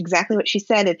that's exactly what she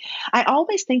said. And I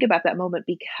always think about that moment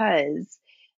because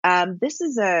this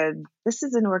is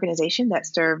an organization that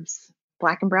serves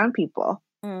Black and brown people,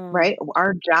 right?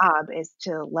 Our job is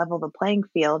to level the playing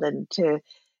field and to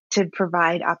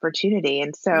provide opportunity.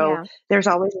 And so there's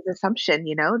always this assumption,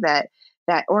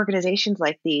 that organizations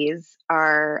like these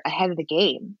are ahead of the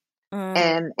game.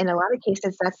 And in a lot of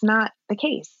cases, that's not the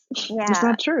case. It's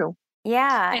not true.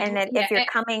 Yeah. And that if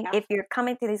you're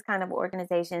coming to these kind of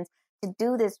organizations to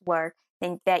do this work,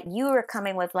 then that you are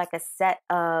coming with like a set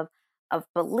of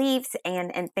beliefs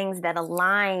and things that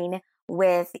align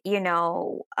with,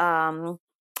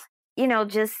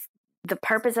 just the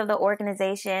purpose of the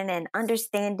organization and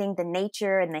understanding the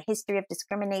nature and the history of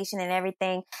discrimination and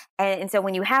everything. And so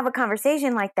when you have a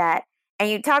conversation like that and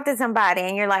you talk to somebody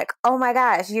and you're like, oh my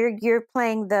gosh, you're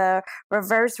playing the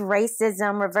reverse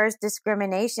racism, reverse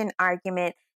discrimination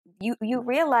argument, you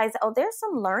realize, oh, there's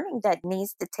some learning that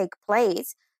needs to take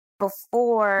place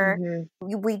before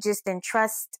we just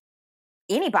entrust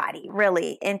anybody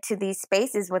really into these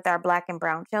spaces with our Black and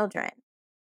brown children.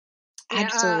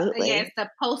 Absolutely. It's the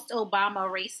post-Obama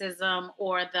racism,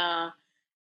 or the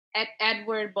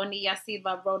Edward Bonilla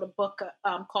Silva wrote a book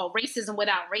called Racism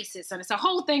Without Racists. And it's a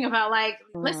whole thing about like,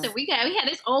 listen, we had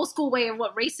this old school way of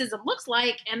what racism looks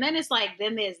like. And then it's like,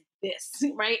 then there's this,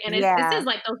 right? And this is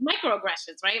like those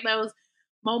microaggressions, right? Those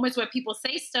moments where people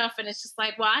say stuff and it's just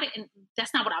like, well,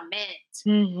 that's not what I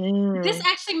meant. This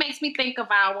actually makes me think of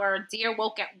our Dear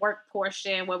Woke at Work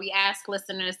portion, where we ask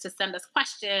listeners to send us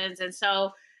questions. And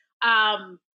so,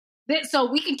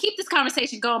 so we can keep this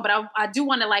conversation going, but I do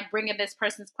want to like bring in this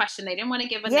person's question. They didn't want to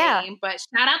give a name, but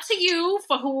shout out to you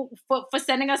for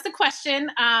sending us the question.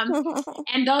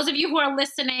 And those of you who are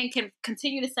listening can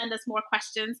continue to send us more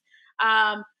questions.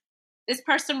 This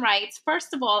person writes,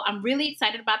 first of all, I'm really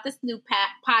excited about this new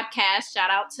podcast.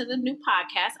 Shout out to the new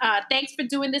podcast. Thanks for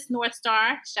doing this, North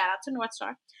Star. Shout out to North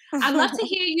Star. I'd love to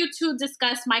hear you two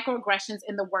discuss microaggressions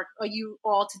in the work, or you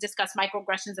all to discuss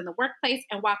microaggressions in the workplace.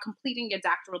 And while completing your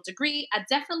doctoral degree, I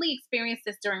definitely experienced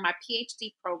this during my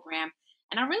PhD program,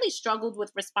 and I really struggled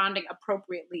with responding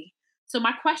appropriately. So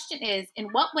my question is, in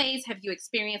what ways have you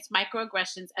experienced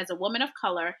microaggressions as a woman of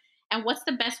color? And what's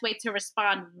the best way to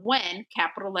respond when,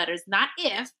 capital letters, not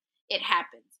if, it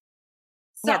happens?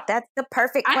 So, yeah, that's the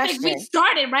perfect question. I think we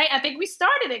started, right? I think we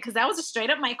started it because that was a straight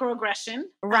up microaggression.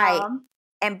 Right.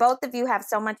 And both of you have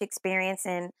so much experience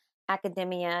in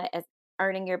academia as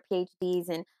earning your PhDs.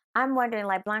 And I'm wondering,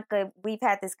 like, Blanca, we've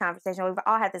had this conversation. We've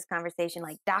all had this conversation,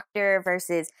 like doctor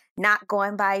versus not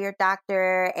going by your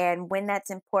doctor, and when that's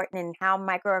important and how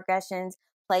microaggressions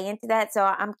play into that. So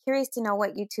I'm curious to know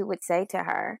what you two would say to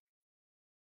her.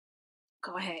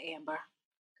 Go ahead, Amber,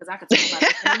 because I could talk about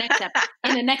this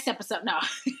in the next episode. No.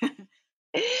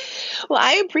 Well,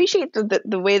 I appreciate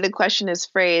the way the question is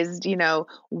phrased,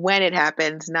 when it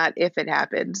happens, not if it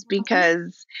happens,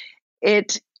 because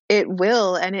it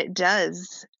will, and it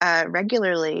does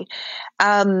regularly.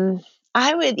 I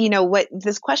would, what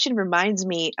this question reminds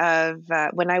me of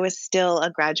when I was still a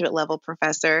graduate level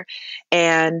professor,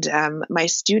 and my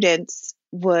students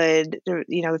would,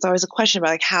 there's always a question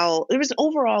about like how, there was an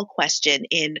overall question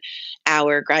in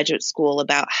our graduate school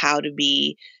about how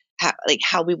we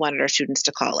wanted our students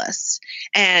to call us.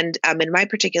 And in my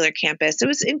particular campus, it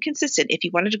was inconsistent. If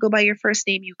you wanted to go by your first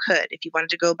name, you could. If you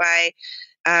wanted to go by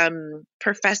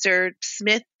Professor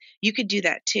Smith, you could do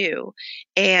that too.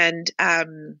 And I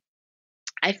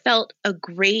felt a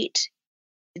great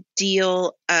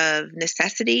deal of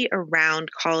necessity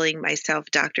around calling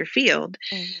myself Dr. Field.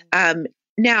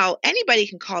 Now, anybody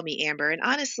can call me Amber. And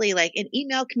honestly, like in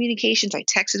email communications, I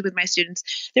texted with my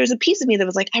students. There was a piece of me that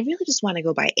was like, I really just want to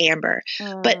go by Amber.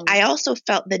 But I also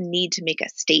felt the need to make a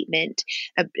statement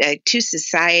to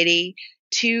society,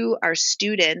 to our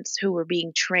students who were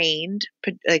being trained,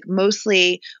 like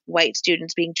mostly white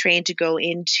students being trained to go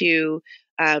into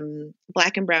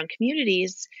Black and brown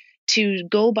communities, to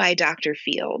go by Dr.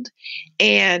 Field.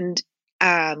 And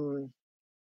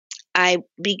I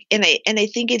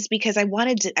think it's because I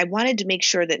wanted to make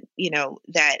sure that,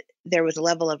 that there was a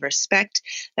level of respect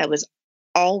that was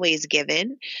always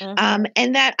given,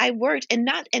 and that I worked, and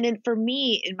for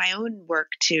me in my own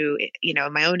work too,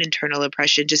 my own internal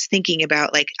oppression, just thinking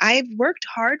about like, I've worked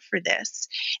hard for this,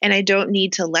 and I don't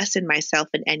need to lessen myself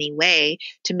in any way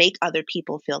to make other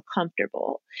people feel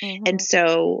comfortable. And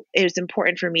so it was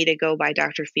important for me to go by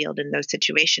Dr. Field in those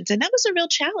situations. And that was a real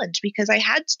challenge because I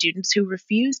had students who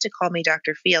refused to call me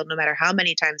Dr. Field, no matter how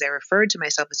many times I referred to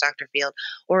myself as Dr. Field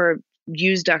or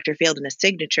used Dr. Field in a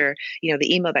signature.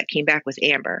 The email that came back was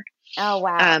Amber. Oh,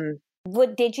 wow.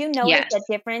 Did you notice a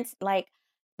difference? Like,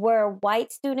 were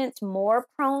white students more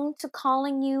prone to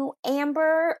calling you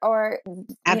Amber, or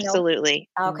absolutely?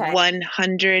 Okay.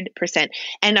 100%.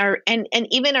 And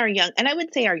even our young, and I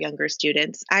would say our younger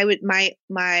students, I had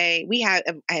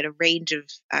a range of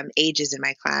ages in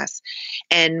my class,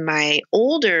 and my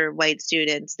older white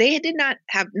students, they did not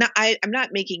have, I'm not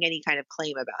making any kind of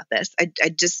claim about this. I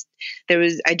just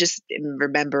am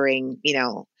remembering,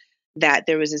 that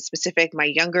there was a specific, my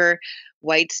younger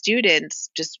white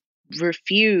students just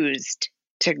refused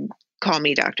to call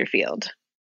me Dr. Field.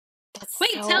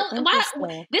 Wait,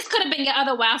 why, this could have been your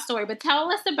other wow story, but tell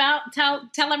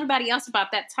everybody else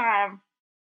about that time.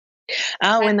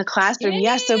 Oh, in the classroom.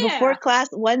 Yeah. So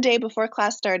one day before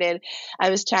class started, I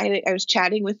was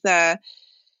chatting with my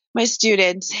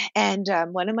students, and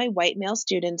one of my white male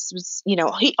students was,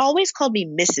 he always called me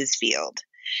Mrs. Field.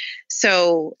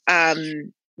 So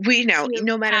We know, Cute.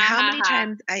 no matter Ha how ha many ha.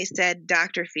 times I said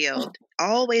Dr. Field,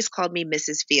 always called me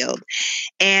Mrs. Field.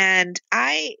 And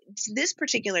this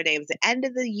particular day was the end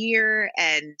of the year,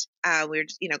 and we were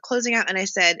just, closing out. And I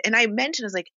said, and I mentioned, I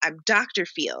was like, I'm Dr.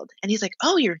 Field. And he's like,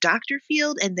 oh, you're Dr.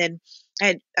 Field? And then I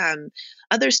had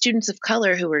other students of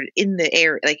color who were in the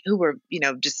air, like who were,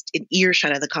 just in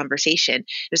earshot of the conversation.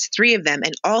 There's 3 of them,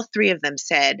 and all 3 of them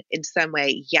said in some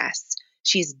way, yes,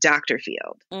 she's Dr.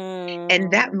 Field.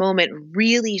 And that moment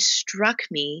really struck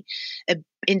me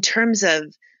in terms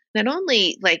of not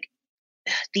only like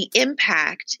the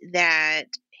impact that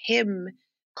him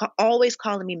always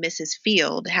calling me Mrs.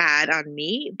 Field had on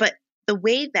me, but the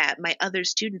way that my other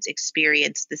students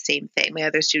experienced the same thing, my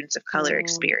other students of color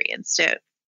experienced it.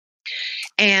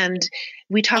 And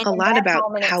we talk a lot about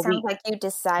moment, how it sounds like you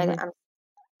decided.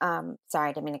 Sorry,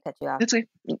 I didn't mean to cut you off. That's okay.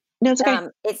 No, it's okay.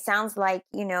 It sounds like,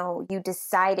 you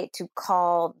decided to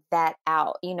call that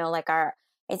out,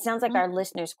 it sounds like our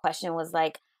listener's question was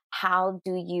like, how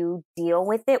do you deal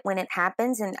with it when it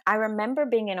happens? And I remember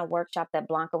being in a workshop that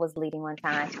Blanca was leading one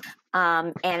time.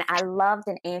 And I loved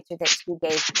an answer that she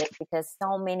gave to this, because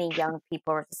so many young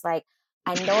people are just like,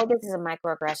 I know this is a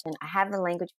microaggression. I have the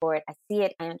language for it. I see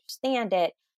it. I understand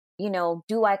it.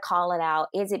 Do I call it out?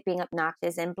 Is it being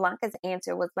obnoxious? And Blanca's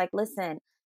answer was like, listen,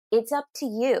 it's up to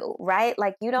you, right?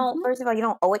 Like you don't, first of all, you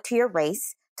don't owe it to your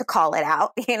race to call it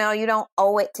out. You don't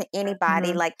owe it to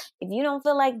anybody. Like if you don't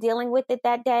feel like dealing with it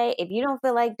that day, if you don't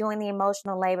feel like doing the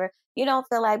emotional labor, you don't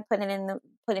feel like putting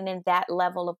in that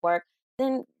level of work,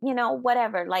 then,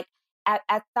 whatever. Like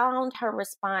I found her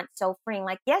response so freeing.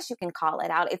 Like, yes, you can call it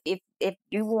out. If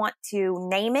you want to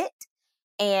name it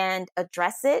and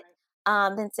address it,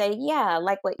 then say, yeah,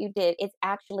 like what you did, it's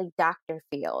actually Dr.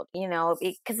 Field,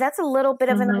 because that's a little bit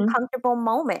of an uncomfortable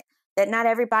moment that not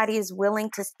everybody is willing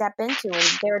to step into.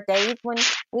 And there are days when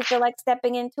we feel like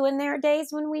stepping into, and there are days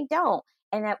when we don't.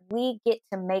 And that we get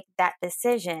to make that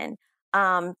decision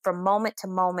from moment to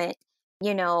moment,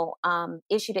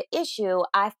 issue to issue,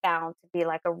 I found to be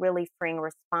like a really freeing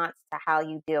response to how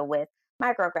you deal with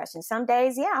microaggression. Some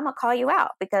days, yeah, I'm going to call you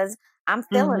out because I'm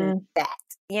feeling that,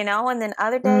 and then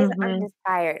other days I'm just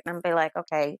tired and I'm be like,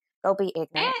 okay, go be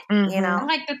ignorant,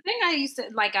 Like the thing I used to,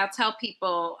 like, I'll tell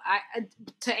people,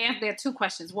 to answer, there are 2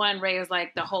 questions. One, Ray, was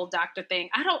like the whole doctor thing.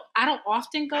 I don't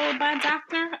often go by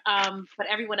doctor, but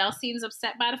everyone else seems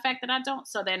upset by the fact that I don't.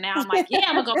 So then now I'm like, yeah,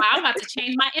 I'm about to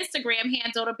change my Instagram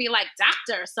handle to be like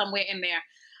doctor somewhere in there.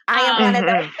 I am one of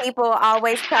those people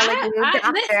always telling you,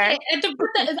 doctor.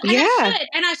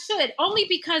 I should, only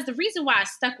because the reason why I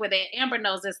stuck with it, Amber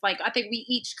knows this, like, I think we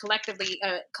each collectively,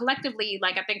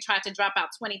 like, I think tried to drop out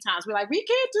 20 times. We're like, we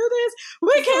can't do this.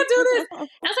 We can't do this. And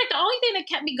it's like, the only thing that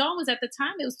kept me going was at the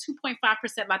time, it was 2.5%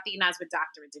 Latinas with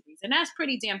doctorate degrees. And that's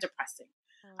pretty damn depressing.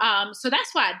 So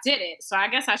that's why I did it. So I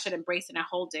guess I should embrace it and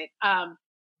hold it.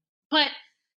 But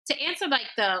to answer like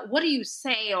what do you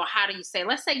say or how do you say,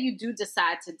 let's say you do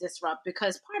decide to disrupt,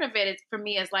 because part of it is, for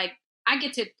me, is like, I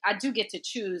do get to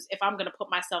choose if I'm going to put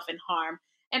myself in harm.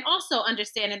 And also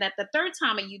understanding that the third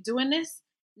time of you doing this,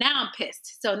 now I'm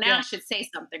pissed. So now I should say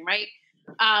something, right?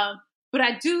 But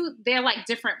they're like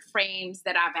different frames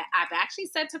that I've actually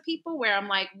said to people where I'm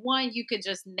like, one, you could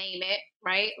just name it,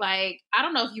 right? Like, I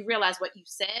don't know if you realize what you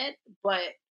said, but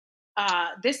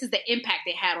this is the impact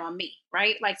they had on me,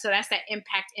 right? Like, so that's that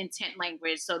impact intent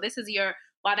language. So this is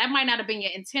while that might not have been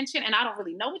your intention, and I don't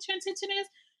really know what your intention is,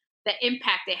 the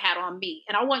impact they had on me.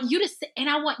 And I want you to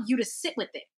sit with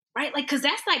it, right? Like, cause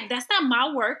that's not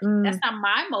my work. That's not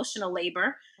my emotional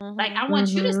labor. Like, I want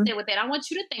you to sit with it. I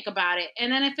want you to think about it.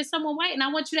 And then if it's someone white, and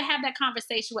I want you to have that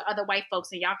conversation with other white folks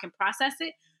and y'all can process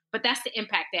it. But that's the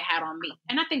impact they had on me.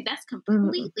 And I think that's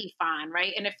completely fine,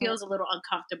 right? And it feels a little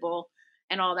uncomfortable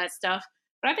and all that stuff.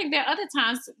 But I think there are other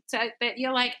times that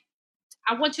you're like,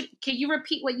 can you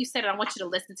repeat what you said? And I want you to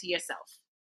listen to yourself.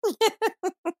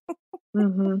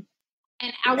 And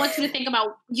I want you to think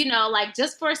about, like,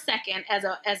 just for a second, as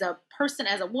a person,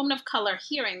 as a woman of color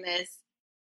hearing this,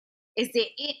 is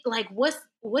it like, what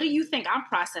do you think I'm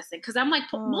processing? Because I'm like,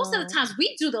 most of the times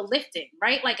we do the lifting,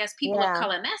 right? Like, as people of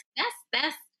color, and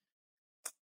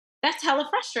that's hella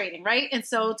frustrating, right? And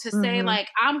so to say, like,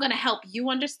 I'm going to help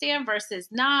you understand versus,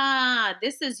 nah,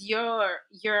 this is your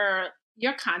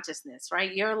consciousness,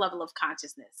 right? Your level of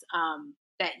consciousness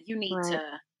that you need to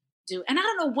do. And I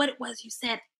don't know what it was you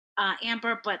said,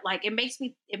 Amber, but like, it made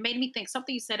me think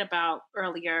something you said about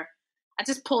earlier. I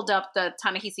just pulled up the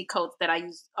Ta-Nehisi Coates that I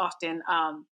use often,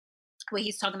 where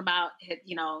he's talking about,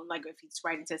 like if he's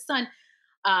writing to his son,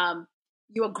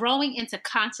 you are growing into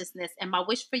consciousness, and my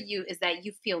wish for you is that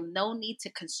you feel no need to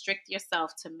constrict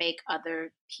yourself to make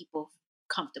other people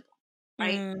comfortable.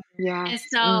 right? Yeah. And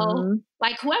so,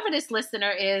 like, whoever this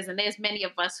listener is, and there's many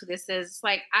of us who this is, it's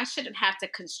like, I shouldn't have to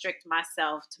constrict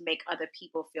myself to make other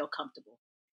people feel comfortable.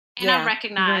 And I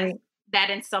recognize that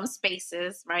in some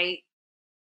spaces, right,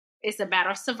 it's a matter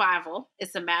of survival.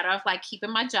 It's a matter of like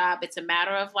keeping my job. It's a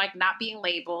matter of like not being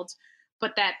labeled.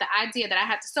 But that the idea that I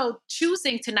had to, so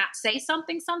choosing to not say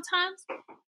something sometimes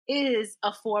is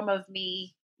a form of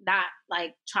me not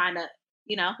like trying to,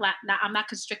 you know, like I'm not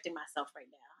constricting myself right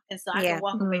now. And so I can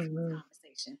walk away from the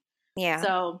conversation. Yeah.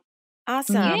 So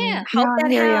awesome. Yeah. Hope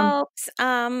that helps.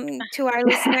 To our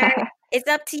listeners, it's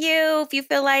up to you. If you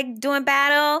feel like doing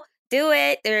battle, do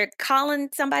it. They're calling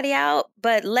somebody out,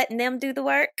 but letting them do the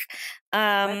work.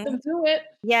 Let them do it.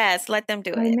 Yes, let them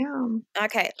do it. I know.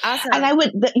 Okay, awesome. And I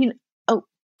would,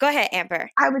 go ahead,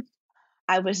 Amber.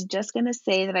 I was just going to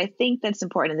say that I think that's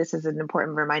important. And this is an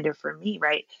important reminder for me,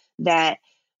 right? That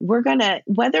we're going to,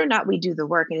 whether or not we do the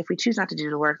work, and if we choose not to do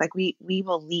the work, like we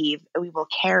will leave, we will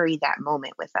carry that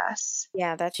moment with us.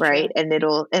 Yeah, that's right. true. And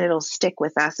it'll stick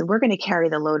with us, and we're going to carry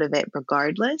the load of it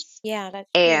regardless. Yeah, that's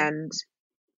true. And,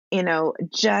 you know,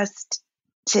 just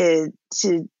to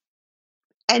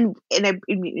and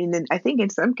I think in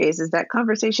some cases that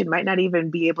conversation might not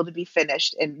even be able to be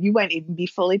finished, and you won't even be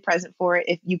fully present for it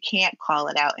if you can't call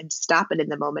it out and stop it in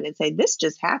the moment and say, this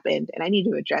just happened and I need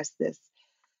to address this.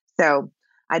 So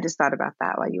I just thought about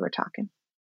that while you were talking.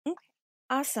 Okay.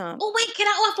 Awesome. Oh, wait, can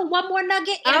I offer one more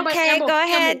nugget? Amber, go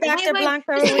ahead, Dr.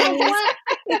 Blanca Ruiz.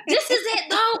 This is it,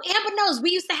 though. Amber knows.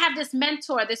 We used to have this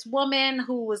mentor, this woman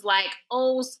who was like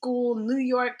old school New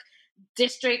York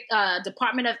district,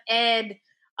 Department of Ed,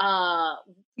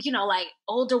 you know, like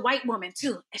older white woman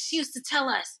too. And she used to tell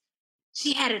us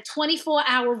she had a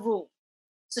 24-hour rule.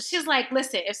 So she's like,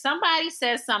 listen, if somebody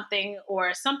says something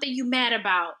or something you mad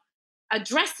about,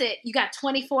 address it. You got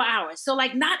 24 hours. So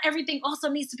like not everything also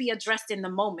needs to be addressed in the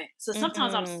moment. So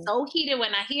sometimes I'm so heated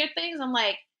when I hear things. I'm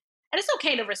like, and it's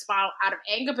okay to respond out of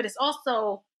anger, but it's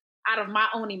also out of my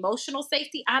own emotional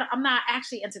safety. I'm not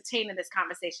actually entertaining this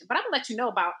conversation, but I'm gonna let you know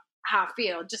about how I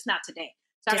feel, just not today.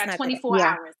 So just I got 24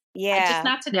 hours. Yeah. Just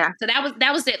not today. So that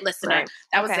was it, listener. Right.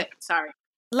 That was it. Sorry.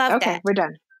 Love that. Okay, we're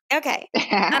done. Okay.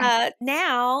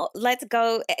 Now let's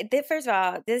go. First of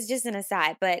all, this is just an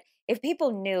aside, but if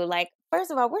people knew, like,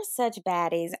 first of all, we're such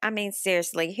baddies. I mean,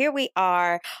 seriously, here we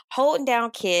are holding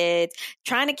down kids,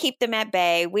 trying to keep them at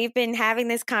bay. We've been having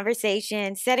this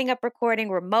conversation, setting up recording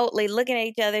remotely, looking at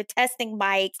each other, testing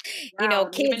mics, you know,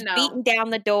 kids beating down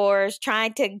the doors,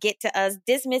 trying to get to us,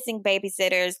 dismissing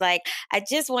babysitters. Like, I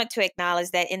just want to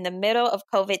acknowledge that in the middle of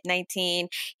COVID-19,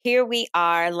 here we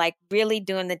are, like, really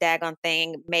doing the daggone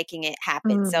thing, making it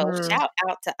happen. So shout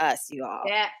out to us, you all.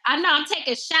 Yeah, I know. I'm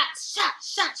taking shots.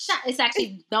 It's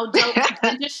actually no joke.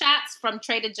 Ginger shots from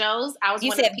Trader Joe's.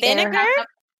 You said vinegar?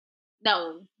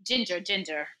 No, ginger.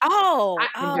 Oh,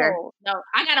 no,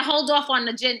 I gotta hold off on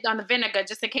the vinegar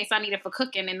just in case I need it for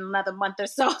cooking in another month or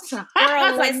so.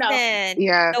 Girl, listen,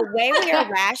 yeah. The way we are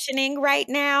rationing right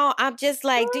now, I'm just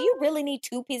like, do you really need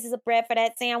 2 pieces of bread for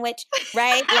that sandwich?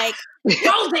 Right? Like,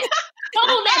 hold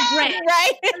that bread,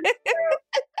 right?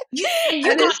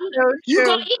 You're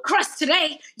gonna eat crust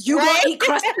today. You're gonna eat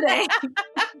crust today.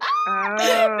 Oh,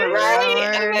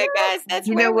 my gosh, that's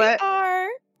where we are.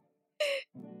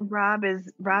 Rob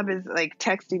is like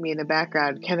texting me in the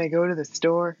background. Can I go to the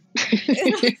store?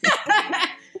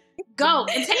 Go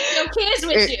and take your kids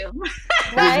with you.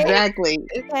 Right? Exactly.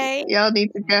 Okay. Y'all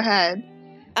need to go ahead.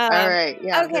 All right.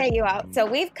 Yeah. Okay, you all. So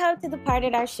we've come to the part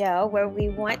of our show where we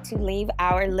want to leave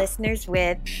our listeners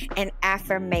with an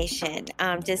affirmation,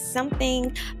 just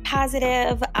something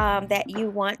positive that you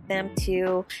want them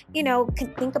to, you know,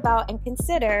 think about and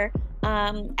consider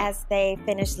as they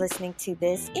finish listening to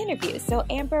this interview. So,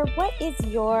 Amber, what is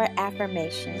your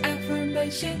affirmation?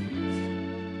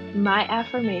 My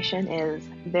affirmation is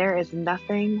there is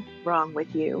nothing wrong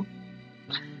with you.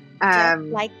 Just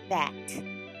like that.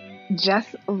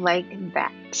 Just like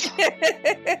that.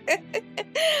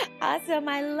 Awesome.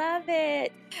 I love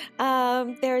it.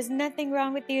 There's nothing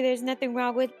wrong with you. There's nothing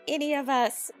wrong with any of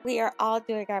us. We are all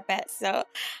doing our best. So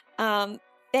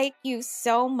thank you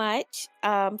so much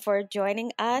for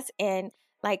joining us and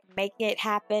like make it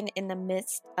happen in the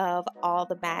midst of all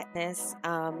the madness.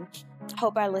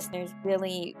 Hope our listeners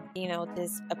really, you know,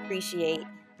 just appreciate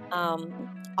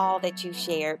all that you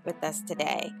shared with us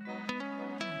today.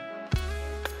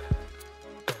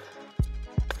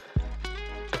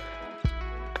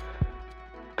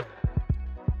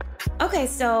 Okay,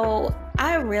 so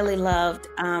I really loved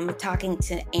talking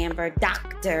to Amber,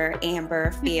 Dr.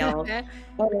 Amber Field.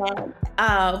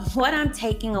 What I'm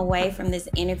taking away from this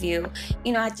interview,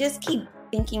 you know, I just keep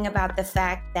thinking about the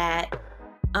fact that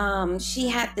she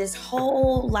had this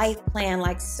whole life plan,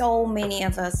 like so many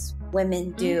of us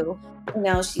women do. You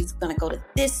know, she's going to go to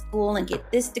this school and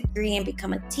get this degree and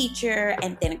become a teacher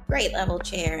and then a grade level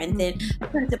chair and then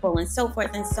principal and so forth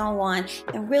and so on,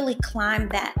 and really climb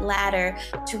that ladder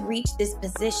to reach this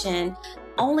position,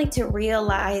 only to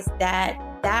realize that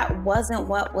that wasn't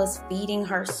what was feeding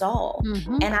her soul.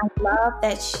 And I love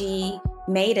that she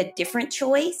made a different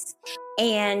choice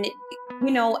and,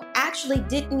 you know, actually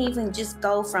didn't even just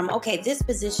go from, okay, this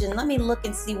position, let me look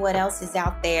and see what else is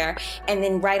out there, and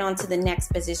then right on to the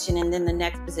next position and then the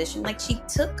next position. Like, she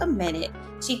took a minute.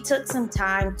 She took some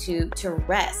time to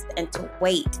rest and to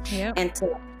wait and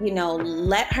to, you know,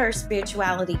 let her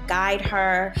spirituality guide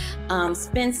her,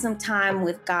 spend some time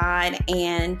with God,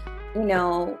 and, you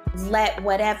know, let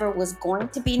whatever was going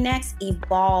to be next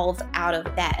evolve out of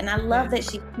that. And I love that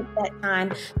she took that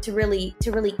time to really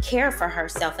care for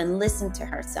herself and listen to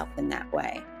herself in that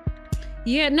way.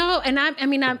 Yeah, no, and I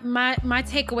mean, my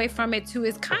takeaway from it too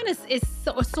is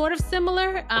sort of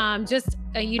similar.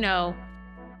 You know,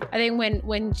 I think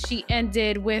when she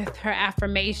ended with her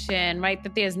affirmation, right,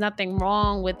 that there's nothing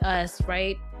wrong with us,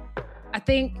 right? I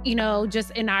think, you know,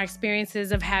 just in our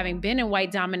experiences of having been in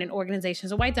white dominant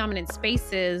organizations or white dominant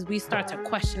spaces, we start to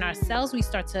question ourselves. We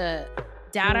start to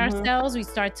doubt ourselves. We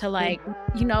start to, like,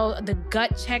 you know, the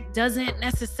gut check doesn't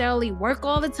necessarily work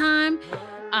all the time.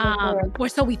 Or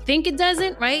so we think it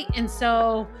doesn't, right? And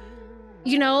so,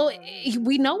 you know,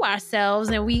 we know ourselves,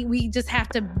 and we just have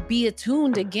to be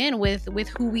attuned again with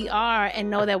who we are and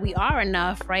know that we are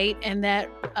enough, right? And that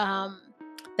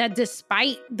that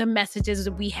despite the messages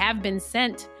that we have been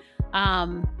sent,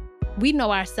 we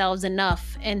know ourselves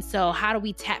enough. And so how do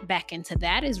we tap back into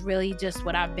that is really just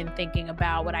what I've been thinking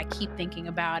about. What I keep thinking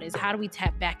about is, how do we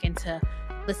tap back into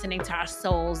listening to our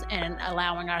souls and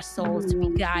allowing our souls to be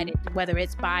guided, whether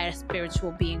it's by a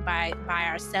spiritual being, by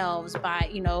ourselves, by,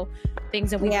 you know,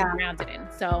 things that we've been grounded in.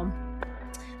 So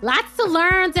lots to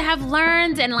learn, to have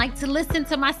learned, and like to listen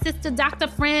to my sister, Dr.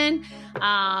 Friend.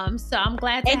 So I'm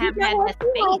glad to have had that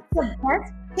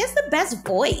space. He has the best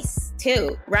voice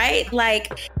too, right?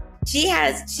 Like, she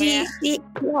has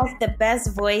the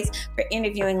best voice for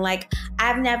interviewing. Like,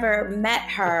 I've never met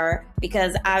her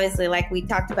because obviously, like we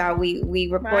talked about, we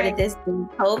recorded this in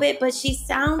COVID, but she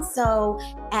sounds so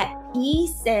at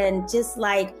peace and just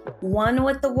like one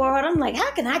with the world. I'm like,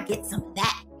 how can I get some of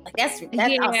that? Like, that's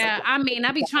awesome. I mean,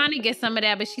 I be trying to get some of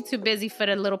that, but she's too busy for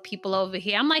the little people over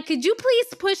here. I'm like, could you please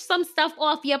push some stuff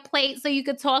off your plate so you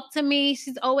could talk to me?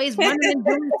 She's always running and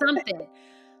doing something.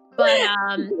 But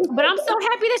I'm so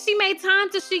happy that she made time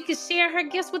so she could share her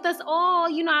gifts with us all.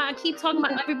 You know, I keep talking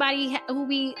about everybody who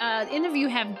we interview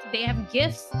they have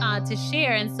gifts to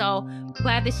share, and so I'm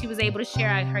glad that she was able to share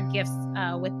her gifts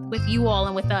with you all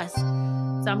and with us.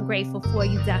 So I'm grateful for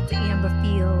you, Dr. Amber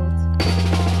Field.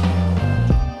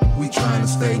 We trying to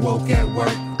stay woke at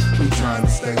work. We trying to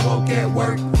stay woke at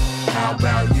work. How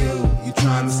about you? You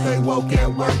trying to stay woke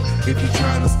at work? If you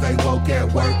trying to stay woke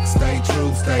at work, stay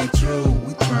true, stay true.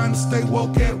 We trying to stay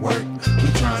woke at work.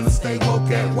 We trying to stay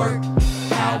woke at work.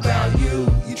 How about you?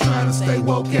 You trying to stay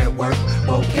woke at work?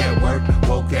 Woke at work,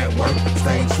 woke at work.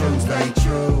 Stay true, stay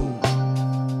true.